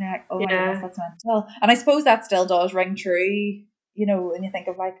 Yeah, like, oh my goodness, that's mental. And I suppose that still does ring true, you know, when you think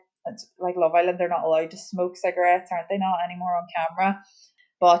of like Love Island, they're not allowed to smoke cigarettes, aren't they, not anymore on camera?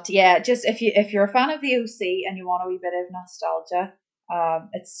 But yeah, just if you're a fan of the OC and you want a wee bit of nostalgia,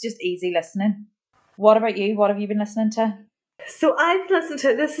 it's just easy listening. What about you? What have you been listening to? So I've listened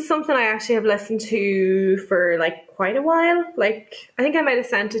to, this is something I actually have listened to for like quite a while. Like I think I might have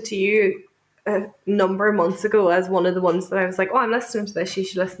sent it to you a number of months ago as one of the ones that I was like, oh, I'm listening to this, you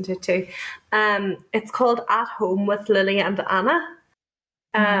should listen to it too. It's called At Home with Lily and Anna.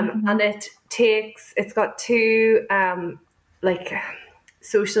 And it's got two like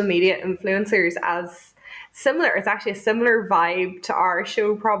social media influencers as similar. It's actually a similar vibe to our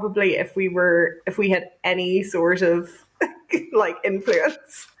show, probably, if we had any sort of like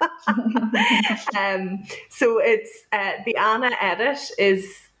influence. So it's the Anna edit is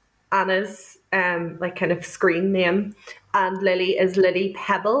Anna's like kind of screen name, and Lily is Lily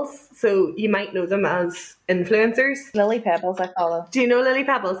Pebbles. So you might know them as influencers. Lily Pebbles, I follow. Do you know Lily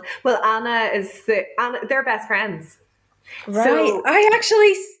Pebbles? Well, they're best friends. Right. So,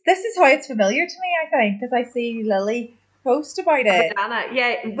 this is why it's familiar to me, I think, because I see Lily post about it. Anna,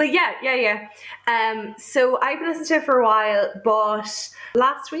 yeah. So I've been listening to it for a while, but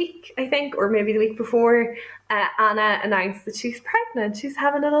last week, I think, or maybe the week before, Anna announced that she's pregnant. She's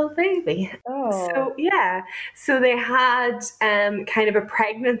having a little baby. Oh. So yeah. So they had kind of a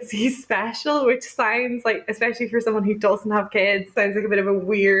pregnancy special, which sounds like, especially for someone who doesn't have kids, sounds like a bit of a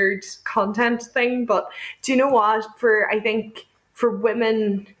weird content thing. But do you know what? For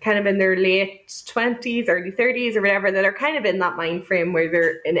women kind of in their late 20s, early 30s or whatever, that are kind of in that mind frame where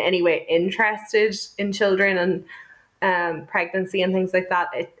they're in any way interested in children and pregnancy and things like that,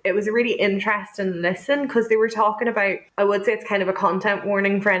 it was a really interesting listen, because they were talking about, I would say it's kind of a content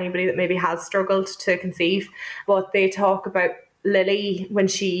warning for anybody that maybe has struggled to conceive, but they talk about Lily when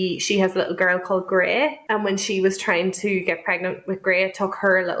she has a little girl called Gray, and when she was trying to get pregnant with Gray, it took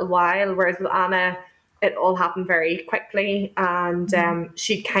her a little while, whereas with Anna, it all happened very quickly, and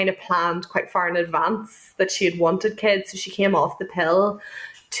she kind of planned quite far in advance that she had wanted kids. So she came off the pill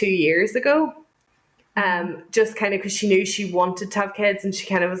 2 years ago, just kind of because she knew she wanted to have kids, and she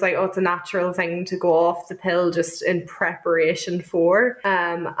kind of was like, oh, it's a natural thing to go off the pill just in preparation for.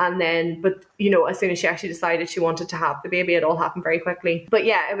 And then, but you know, as soon as she actually decided she wanted to have the baby, it all happened very quickly. But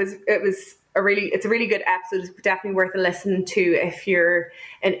yeah, it's a really good episode. It's definitely worth a listen to if you're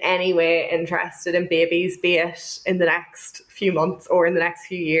in any way interested in babies, be it in the next few months or in the next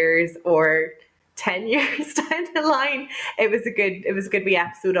few years or 10 years down the line. It was a good wee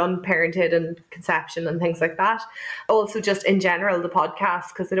episode on parenthood and conception and things like that. Also, just in general, the podcast,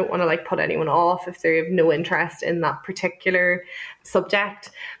 because I don't want to like put anyone off if they have no interest in that particular subject.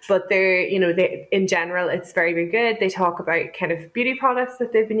 But they in general, it's very, very good. They talk about kind of beauty products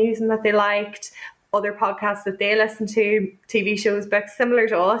that they've been using that they liked, other podcasts that they listen to, TV shows, books similar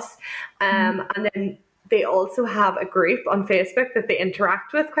to us, and then they also have a group on Facebook that they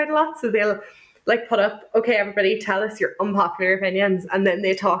interact with quite a lot. So like put up, okay, everybody, tell us your unpopular opinions, and then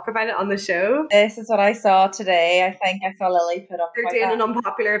they talk about it on the show. This is what I saw today. I think I saw Lily put up. They're doing an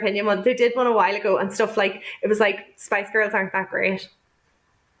unpopular opinion one. They did one a while ago, and stuff like, it was like, Spice Girls aren't that great.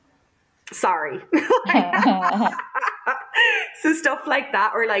 Sorry. So stuff like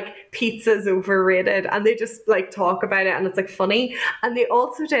that, or like pizza's overrated, and they just like talk about it, and it's like funny. And they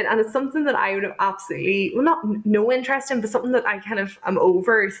also did, and it's something that I would have absolutely, well, not no interest in, but something that I kind of am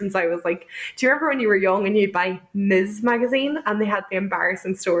over since I was like, do you remember when you were young and you'd buy Ms. magazine and they had the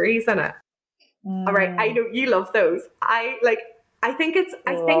embarrassing stories in it? All right, I know you love those. I think it's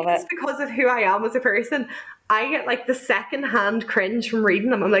because of who I am as a person. I get like the second-hand cringe from reading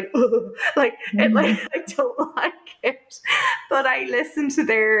them. I'm like, ugh. I don't like it. But I listened to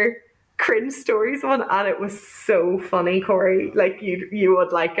their cringe stories one, and it was so funny, Corey. Like you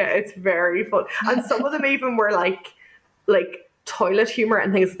would like it. It's very fun. And some of them even were like toilet humor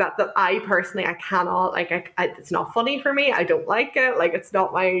and things like that I personally, I cannot, like, it's not funny for me. I don't like it. Like, it's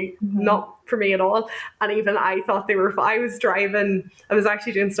not not for me at all. And even I thought they were, I was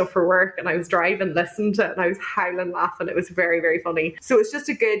actually doing stuff for work, and I was driving, listening to it, and I was howling laughing. It was very, very funny. So it's just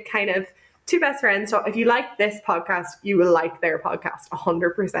a good kind of two best friends. So if you like this podcast, you will like their podcast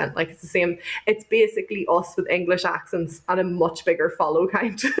 100%. Like, it's the same. It's basically us with English accents and a much bigger follow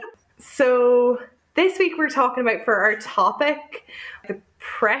count. So this week we're talking about, for our topic, the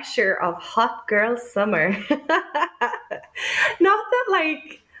pressure of hot girl summer. Not that,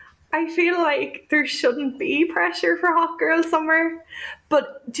 like, I feel like there shouldn't be pressure for hot girl summer,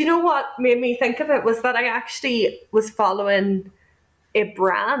 but do you know what made me think of it was that I actually was following a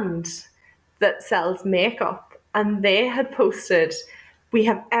brand that sells makeup, and they had posted, we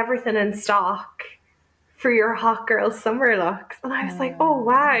have everything in stock for your hot girl summer looks. And I was like, oh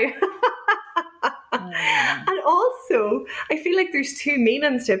wow. And also, I feel like there's two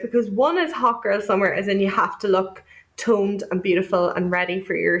meanings to it, because one is hot girl summer as in you have to look toned and beautiful and ready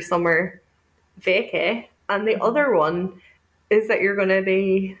for your summer vacay, and the other one is that you're going to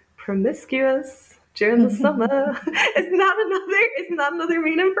be promiscuous during the summer. Isn't that another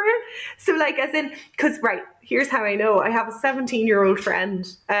meaning for it? So, like, as in, because, right, here's how I know. I have a 17-year-old friend,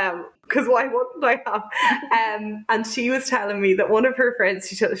 because why wouldn't I have? And she was telling me that one of her friends,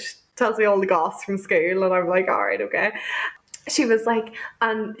 she tells me all the goss from school, and I'm like, all right, okay. She was like,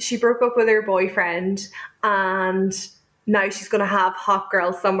 and she broke up with her boyfriend, and now she's going to have hot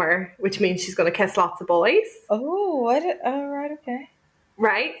girl summer, which means she's going to kiss lots of boys. Oh, right, okay.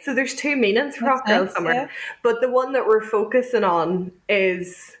 Right? So there's two meanings for hot girl summer. Yeah. But the one that we're focusing on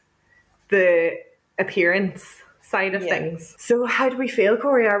is the appearance side of things. So how do we feel,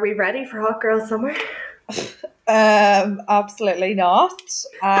 Corey? Are we ready for hot girl summer? Absolutely not.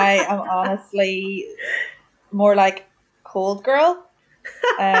 I am honestly more like cold girl.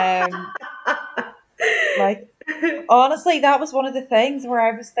 Like, honestly, that was one of the things where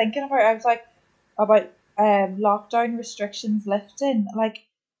I was thinking about. I was like, about lockdown restrictions lifting. Like,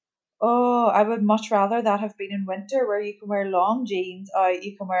 oh, I would much rather that have been in winter, where you can wear long jeans out,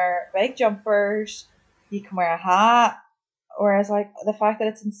 you can wear big jumpers, you can wear a hat. Whereas, like, the fact that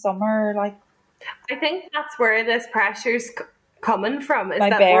it's in summer, like, I think that's where this pressure's coming from. Is my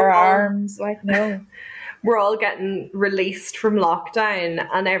that bare arms, like, no. We're all getting released from lockdown,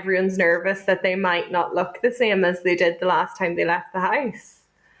 and everyone's nervous that they might not look the same as they did the last time they left the house.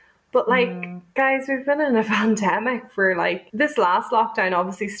 But, like, guys, we've been in a pandemic for, like, this last lockdown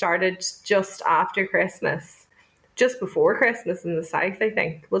obviously started just after Christmas, just before Christmas in the South, I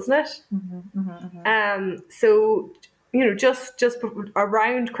think, wasn't it? So, you know, just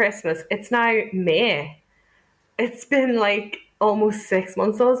around Christmas, it's now May. It's been, like, almost 6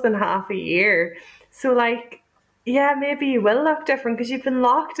 months, so it's been half a year. So, like, yeah, maybe you will look different because you've been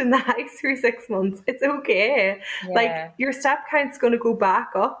locked in the house for 6 months. It's okay. Yeah. Like, your step count's going to go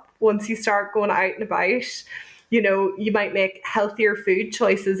back up once you start going out and about. You know, you might make healthier food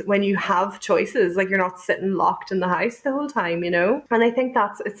choices when you have choices. Like, you're not sitting locked in the house the whole time, you know? And I think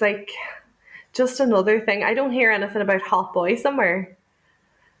it's like just another thing. I don't hear anything about hot boy summer.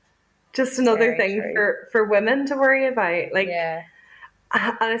 Just another thing for women to worry about. Like, yeah.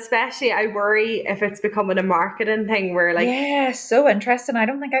 And especially I worry if it's becoming a marketing thing where, like... Yeah, so interesting. I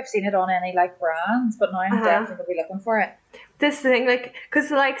don't think I've seen it on any, like, brands, but now I'm definitely going to be looking for it. This thing, like, because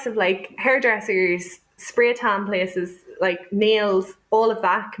the likes of, like, hairdressers, spray tan places, like, nails, all of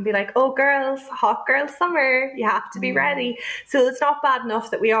that can be like, oh, girls, hot girl summer, you have to be ready. So it's not bad enough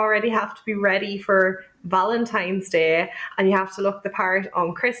that we already have to be ready for Valentine's Day, and you have to look the part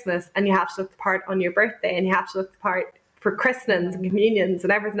on Christmas, and you have to look the part on your birthday, and you have to look the part for christenings and communions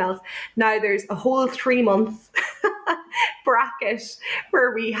and everything else. Now there's a whole 3 months bracket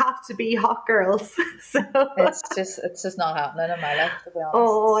where we have to be hot girls. So it's just not happening in my life, to be honest.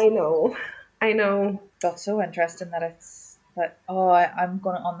 oh, I know. But so interesting that I'm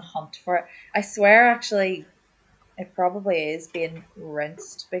going on the hunt for it. I swear, actually, it probably is being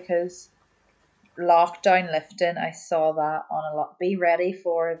rinsed, because lockdown lifting, I saw that on a lot. Be ready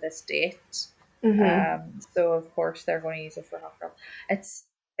for this date. So of course they're going to use it for hot girl. It's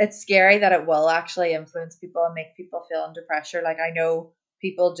scary that it will actually influence people and make people feel under pressure. Like, I know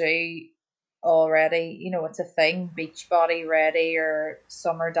people do already, it's a thing, Beachbody ready or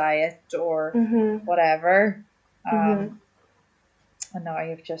summer diet or whatever. And now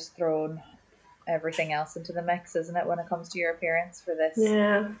you've just thrown everything else into the mix, isn't it, when it comes to your appearance for this?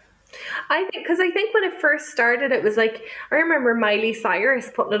 Yeah. I think when it first started, it was like, I remember Miley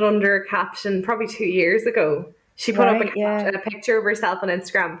Cyrus putting it under a caption probably 2 years ago. She put up a picture of herself on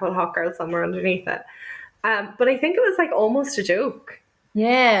Instagram and put hot girl somewhere underneath it. But I think it was like almost a joke.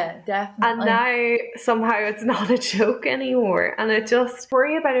 Yeah, definitely. And now somehow it's not a joke anymore. And I just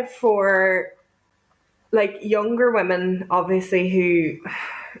worry about it for like younger women, obviously, who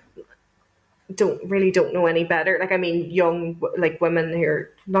don't know any better. Like, I mean, young, like, women who are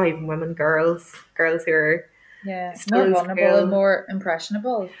not even women, girls who are more vulnerable and more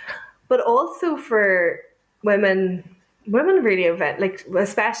impressionable. But also for women really event, like,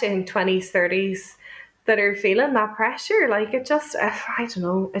 especially in 20s, 30s, that are feeling that pressure. Like, it just, I don't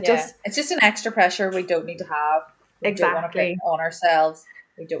know, it's just an extra pressure we don't need to have. We don't want to put on ourselves.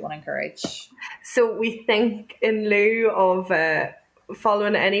 We don't want to encourage. So we think, in lieu of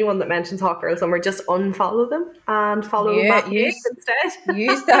following anyone that mentions hot girl summer, just unfollow them and follow Matthew instead.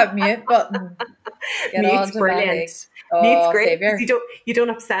 Use that mute button. Mute's brilliant. Mute's great. You don't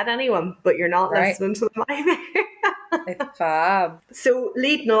upset anyone, but you're not listening to them either. It's fab. So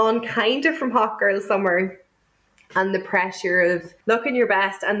leading on kind of from hot girl summer and the pressure of looking your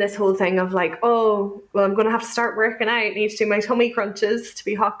best and this whole thing of like, oh, well, I'm going to have to start working out. I need to do my tummy crunches to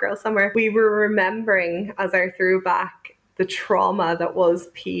be hot girl summer. We were remembering as our throwback the trauma that was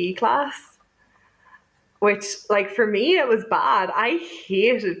PE class, which, like, for me, it was bad. I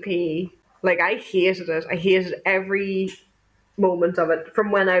hated PE. Like, I hated it. I hated every moment of it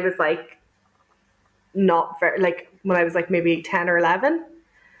from when I was like not very, like, when I was like maybe 10 or 11.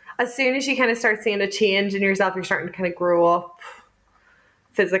 As soon as you kind of start seeing a change in yourself, you're starting to kind of grow up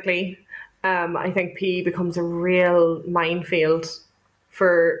physically. I think PE becomes a real minefield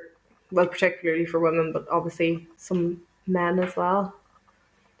for, well, particularly for women, but obviously some men as well.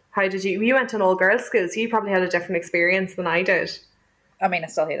 How did you went to an all-girls school, so you probably had a different experience than I did. I mean, I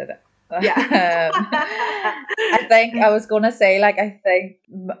still hated it. Yeah. I think I was going to say, like, I think,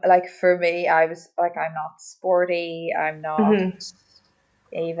 like, for me, I was like, I'm not sporty. I'm not,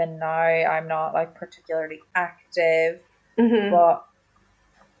 even now, I'm not, like, particularly active. But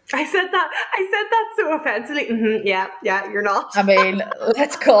I said that so offensively. Yeah, you're not. I mean,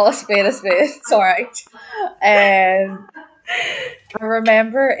 let's call a spade a spade. It's all right. I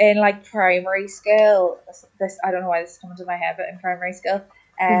remember in, like, primary school, this, I don't know why this is coming to my head, but in primary school,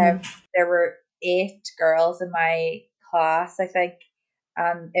 there were 8 girls in my class, I think,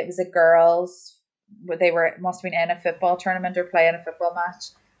 and it was a girls, they must have been in a football tournament or playing a football match,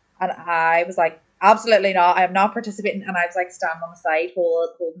 and I was like, absolutely not, I am not participating, and I was like standing on the side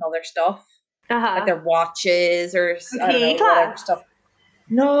holding other stuff, like their watches or I don't know, whatever stuff.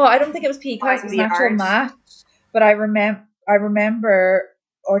 No, I don't think it was PE class, it was an actual match, but I remember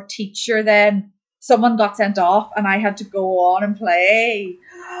our teacher then, someone got sent off and I had to go on and play.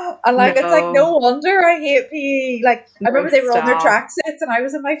 And like, it's like, no wonder I hate PE. Like, I remember they were on their tracksuits and I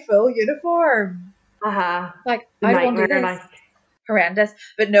was in my full uniform. Like, I don't want to do this. Horrendous.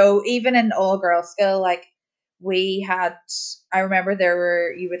 But no, even in all girls school, like, I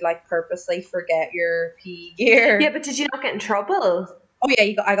remember you would like purposely forget your PE gear. Yeah, but did you not get in trouble? Oh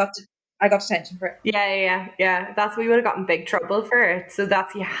yeah, I got detention for it. Yeah. That's, we would have gotten big trouble for it. So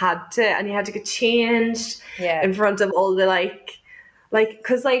that's, you had to get changed in front of all the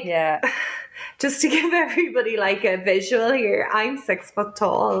because just to give everybody like a visual here, I'm 6 foot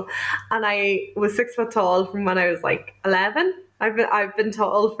tall, and I was 6 foot tall from when I was like 11. I've been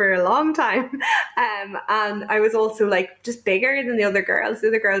tall for a long time, and I was also like just bigger than the other girls. The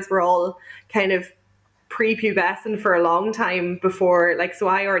other girls were all kind of prepubescent for a long time before, like, so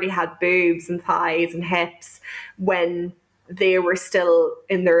I already had boobs and thighs and hips when they were still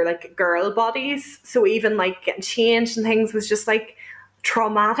in their like girl bodies. So even like getting changed and things was just like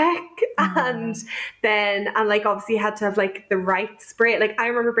traumatic. And like obviously you had to have like the right spray. Like I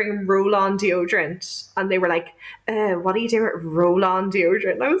remember bringing roll-on deodorant and they were like, what are you doing with roll-on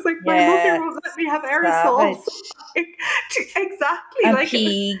deodorant? And I was like, my mother won't let me have aerosols. Exactly. And like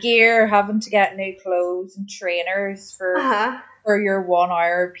PE gear, having to get new clothes and trainers for your 1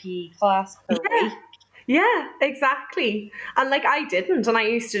 hour PE class per week. Yeah, exactly. And like I didn't, and I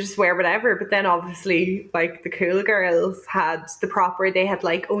used to just wear whatever, but then obviously like the cool girls had they had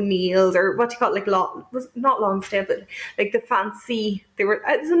like O'Neill's, or what do you call it, like was not long stay, but like the fancy, it was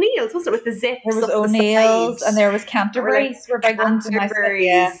O'Neill's, wasn't it, with the zips? There was O'Neill's and there was Canterbury's, were big ones in my city.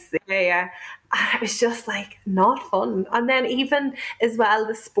 Yeah. And it was just like not fun. And then even as well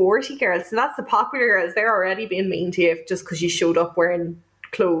the sporty girls, so that's the popular girls, they're already being mean to you just because you showed up wearing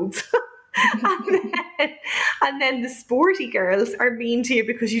clothes. and then the sporty girls are mean to you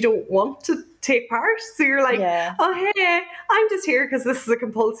because you don't want to take part. So you're like, oh hey, I'm just here because this is a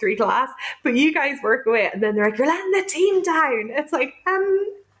compulsory class, but you guys work away. And then they're like, you're letting the team down. It's like,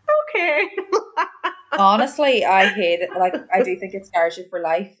 okay. Honestly, I hate it. Like I do think it scars you for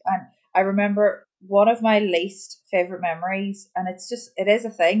life. And I remember one of my least favorite memories, and it is a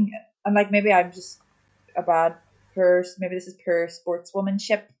thing, and like maybe I'm just a bad maybe this is poor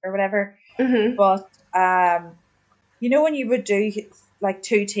sportswomanship or whatever, but you know when you would do like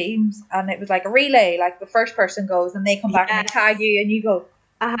 2 teams and it was like a relay, like the first person goes and they come back and they tag you and you go,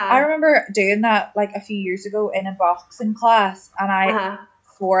 I remember doing that like a few years ago in a boxing class, and I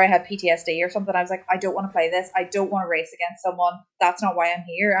before I had PTSD or something, I was like, I don't want to play this, I don't want to race against someone, that's not why I'm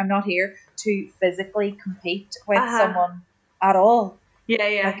here. I'm not here to physically compete with someone at all.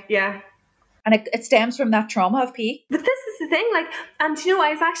 And it stems from that trauma of PE. But this is the thing, like, and you know, I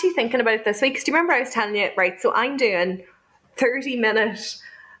was actually thinking about it this week, because do you remember I was telling you, right, so I'm doing 30-minute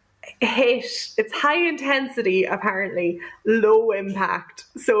hit, it's high intensity, apparently, low impact.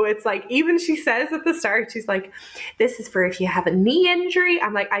 So it's like, even she says at the start, she's like, this is for if you have a knee injury.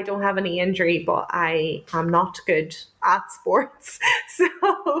 I'm like, I don't have a knee injury, but I am not good at sports. So,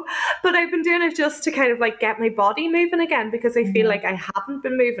 but I've been doing it just to kind of like get my body moving again, because I feel like I haven't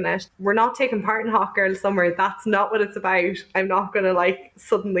been moving it. We're not taking part in Hot Girl Summer. That's not what it's about. I'm not going to like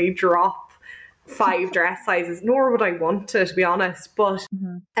suddenly drop 5 dress sizes, nor would I want to be honest. But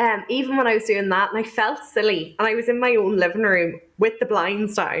even when I was doing that, and I felt silly, and I was in my own living room with the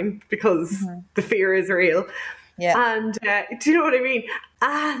blinds down because the fear is real. And do you know what I mean?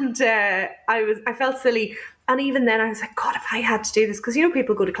 And I felt silly. And even then I was like, God, if I had to do this, because you know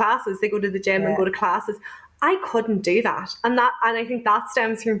people go to classes, they go to the gym and go to classes. I couldn't do that. And I think that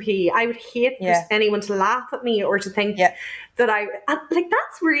stems from PE. I would hate for anyone to laugh at me or to think that like,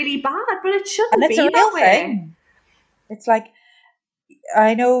 that's really bad, but it shouldn't be that way. Thing. It's like,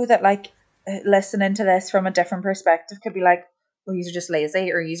 I know that like listening to this from a different perspective could be like, well, you're just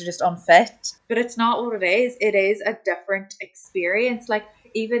lazy or you're just unfit. But it's not what it is. It is a different experience. Like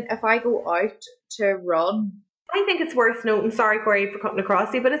even if I go out to run, I think it's worth noting, sorry Corey for cutting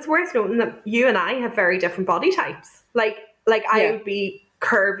across you, but it's worth noting that you and I have very different body types. Like I would be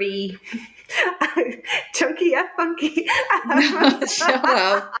curvy, chunky, funky. Shut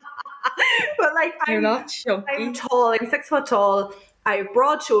up. But like you're not chunky. I'm tall, I'm 6 foot tall. I have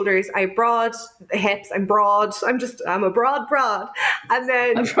broad shoulders, I have broad hips, I'm broad. I'm a broad. And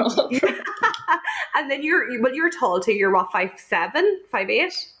then and then you're tall too. You're what, 5'7",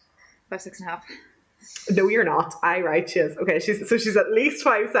 5'8"? 5'6.5". No, you're not. Right, she is. Okay, she's at least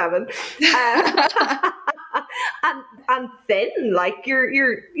 5'7". And thin, like you're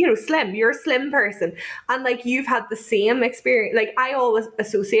slim. You're a slim person, and like you've had the same experience. Like I always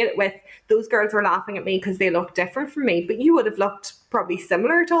associate it with those girls were laughing at me because they look different from me, but you would have looked probably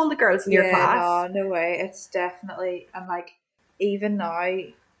similar to all the girls in your class. No way. It's definitely, and like even now,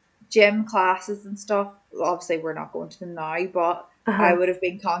 gym classes and stuff. Obviously, we're not going to them now, but I would have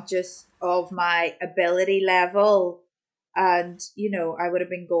been conscious of my ability level, and I would have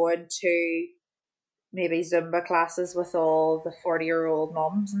been going to maybe Zumba classes with all the 40-year-old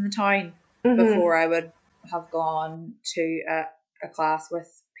mums in the town before I would have gone to a class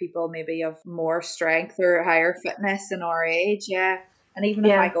with people maybe of more strength or higher fitness in our age. And even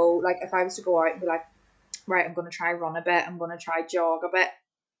if I go, like if I was to go out and be like, right, I'm going to try run a bit, I'm going to try jog a bit,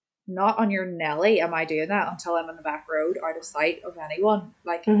 not on your Nelly am I doing that until I'm on the back road out of sight of anyone.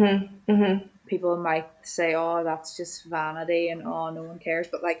 Like people might say, oh, that's just vanity and oh, no one cares,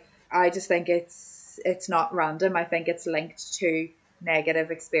 but like I just think it's not random. I think it's linked to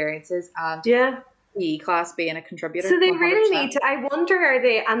negative experiences and PE class being a contributor. So they 100%. Really need to, I wonder, are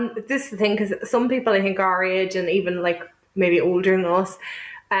they, and this is the thing, because some people I think our age and even like maybe older than us,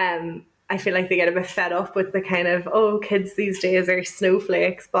 I feel like they get a bit fed up with the kind of, oh, kids these days are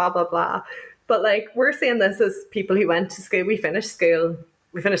snowflakes, blah, blah, blah. But like, we're saying this as people who went to school. We finished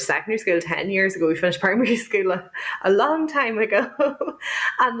secondary school 10 years ago. We finished primary school a long time ago.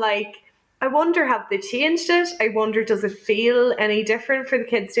 And like, I wonder, have they changed it? I wonder, does it feel any different for the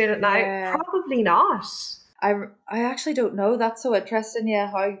kids doing it now? Yeah. Probably not. I actually don't know. That's so interesting,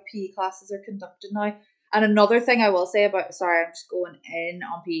 how PE classes are conducted now. And another thing I will say about, sorry, I'm just going in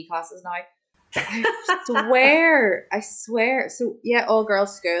on PE classes now. I swear. So yeah, all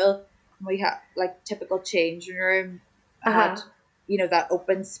girls school. We had like typical changing room. Had, that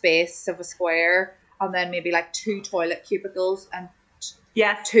open space of a square, and then maybe like 2 toilet cubicles and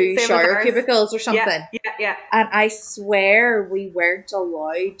 2 shower cubicles or something. Yeah. And I swear we weren't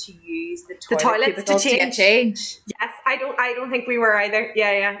allowed to use the toilet cubicles to get change. Yes, I don't think we were either.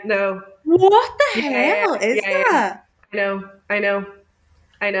 Yeah, no. What the hell is that? I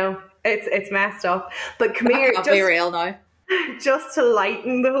know. It's messed up. But come here, just be real now. Just to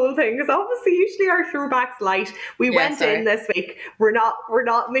lighten the whole thing, because obviously usually our throwbacks light. We went in this week. We're not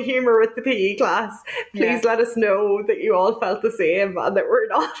in the humour with the PE class. Please let us know that you all felt the same and that we're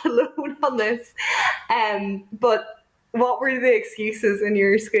not alone on this. But what were the excuses in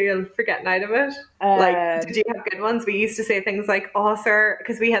your school for getting out of it? Like, did you have good ones? We used to say things like, oh, sir,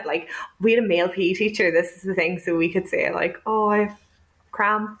 because we had a male PE teacher. This is the thing. So we could say like, oh, I have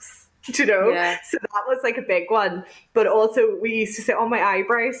cramps. So that was like a big one. But also we used to say, oh, my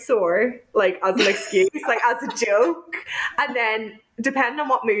eyebrow's sore, like as an excuse, like as a joke. And then depending on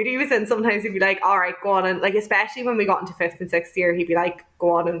what mood he was in, sometimes he'd be like, all right, go on, and like, especially when we got into 5th and 6th year, he'd be like,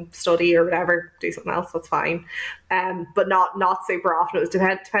 go on and study or whatever, do something else, that's fine. But not super often. It was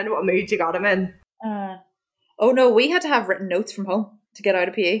depending on what mood you got him in. Oh no, we had to have written notes from home to get out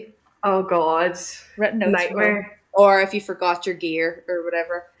of PE. Oh god, written notes, nightmare. Or if you forgot your gear or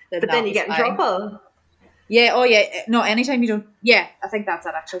whatever. But then you get in trouble. Yeah, no, anytime you don't, I think that's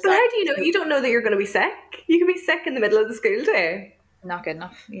it actually. But how do you know? You don't know that you're going to be sick. You can be sick in the middle of the school day. Not good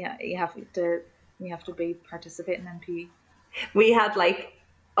enough. Yeah, you have to be participating in PE. We had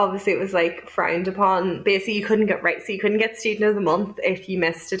obviously it was frowned upon. Basically you couldn't get student of the month if you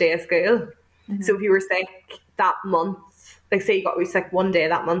missed a day of school. Mm-hmm. So if you were sick that month, say you got sick one day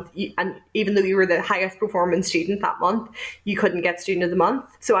that month, and even though you were the highest performing student that month, you couldn't get student of the month.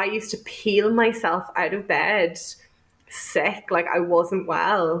 So I used to peel myself out of bed sick, like I wasn't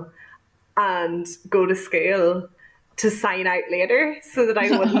well, and go to school to sign out later so that I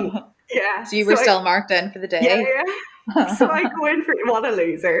wouldn't. Yeah. So you were still marked in for the day. Yeah. So I go in for, what a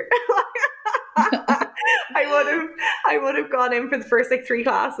loser. I would have gone in for the first 3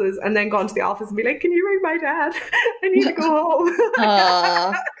 classes and then gone to the office and be like, can you ring my dad? I need to go home.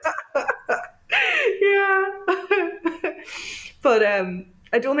 Yeah. But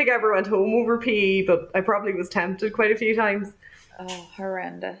I don't think I ever went home over PE, but I probably was tempted quite a few times. Oh,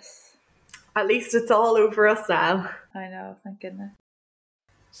 horrendous. At least it's all over us now. I know, thank goodness.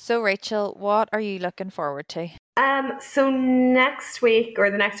 So Rachel, what are you looking forward to? So next week, or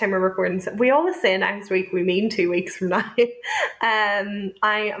the next time we're recording, we always say next week, we mean 2 weeks from now. I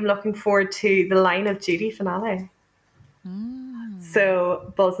am looking forward to the Line of Duty finale.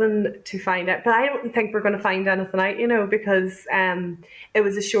 So buzzing to find out, but I don't think we're going to find anything out, because it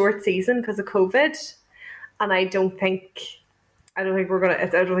was a short season because of COVID, and I don't think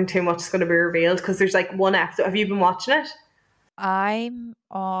too much is going to be revealed because there's one episode. Have you been watching it? I'm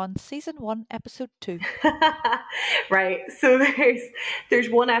on season 1, episode 2. Right. So there's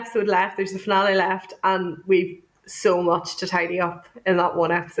one episode left. There's the finale left, and we've so much to tidy up in that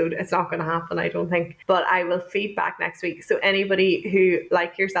one episode. It's not going to happen, I don't think. But I will feed back next week. So anybody who,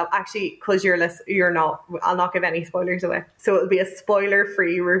 like yourself, actually, because I'll not give any spoilers away. So it'll be a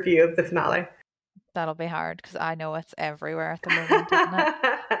spoiler-free review of the finale. That'll be hard because I know it's everywhere at the moment, isn't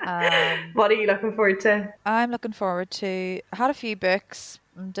it? What are you looking forward to? I'm looking forward to, I had a few books,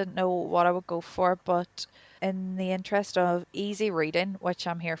 didn't know what I would go for, but in the interest of easy reading, which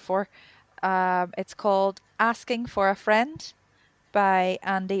I'm here for, it's called Asking for a Friend by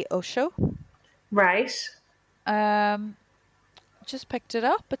Andy Osho. Right. Just picked it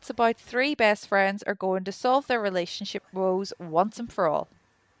up. It's about 3 best friends are going to solve their relationship woes once and for all.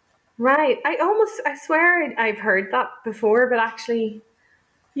 Right. I swear I've heard that before, but actually,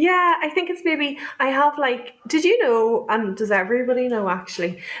 yeah, I think it's maybe, I have did you know, and does everybody know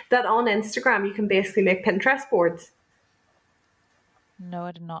actually, that on Instagram you can basically make Pinterest boards? No,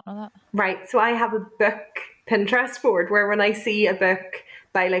 I did not know that. Right. So I have a book Pinterest board where when I see a book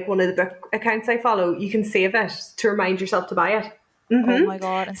by one of the book accounts I follow, you can save it to remind yourself to buy it. Mm-hmm. Oh my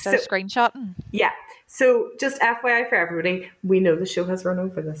God, instead of screenshotting? Yeah. So just FYI for everybody, we know the show has run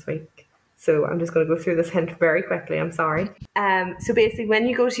over this week. So I'm just going to go through this hint very quickly. I'm sorry. So basically, when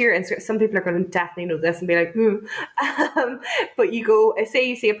you go to your Instagram, some people are going to definitely know this and be like, but you go, say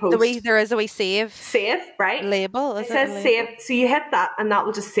you see a post. There is a wee save right? label. It says save. So you hit that and that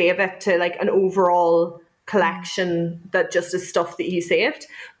will just save it to like an overall collection that just is stuff that you saved.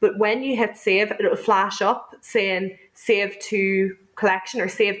 But when you hit save, it'll flash up saying save to collection or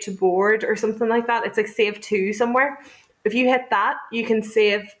save to board or something like that. It's like save to somewhere. If you hit that, you can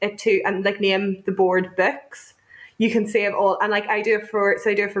save it to and like name the board books. You can save all, and like I do it for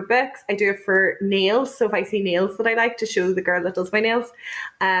books, I do it for nails. So if I see nails that I like, to show the girl that does my nails,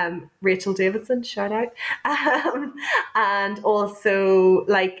 Rachel Davidson, shout out. And also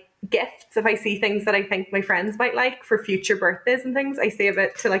like gifts. If I see things that I think my friends might like for future birthdays and things, I save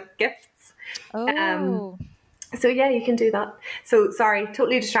it to like gifts. Oh. So yeah, you can do that. So sorry,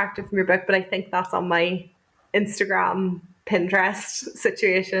 totally distracted from your book, but I think that's on my Instagram, Pinterest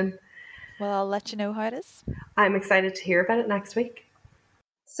situation. Well, I'll let you know how it is. I'm excited to hear about it next week.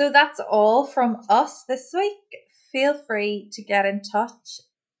 So that's all from us this week. Feel free to get in touch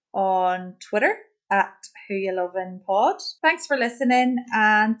on Twitter at WhoYouLovinPod. Thanks for listening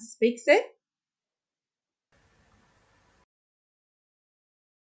and speak soon.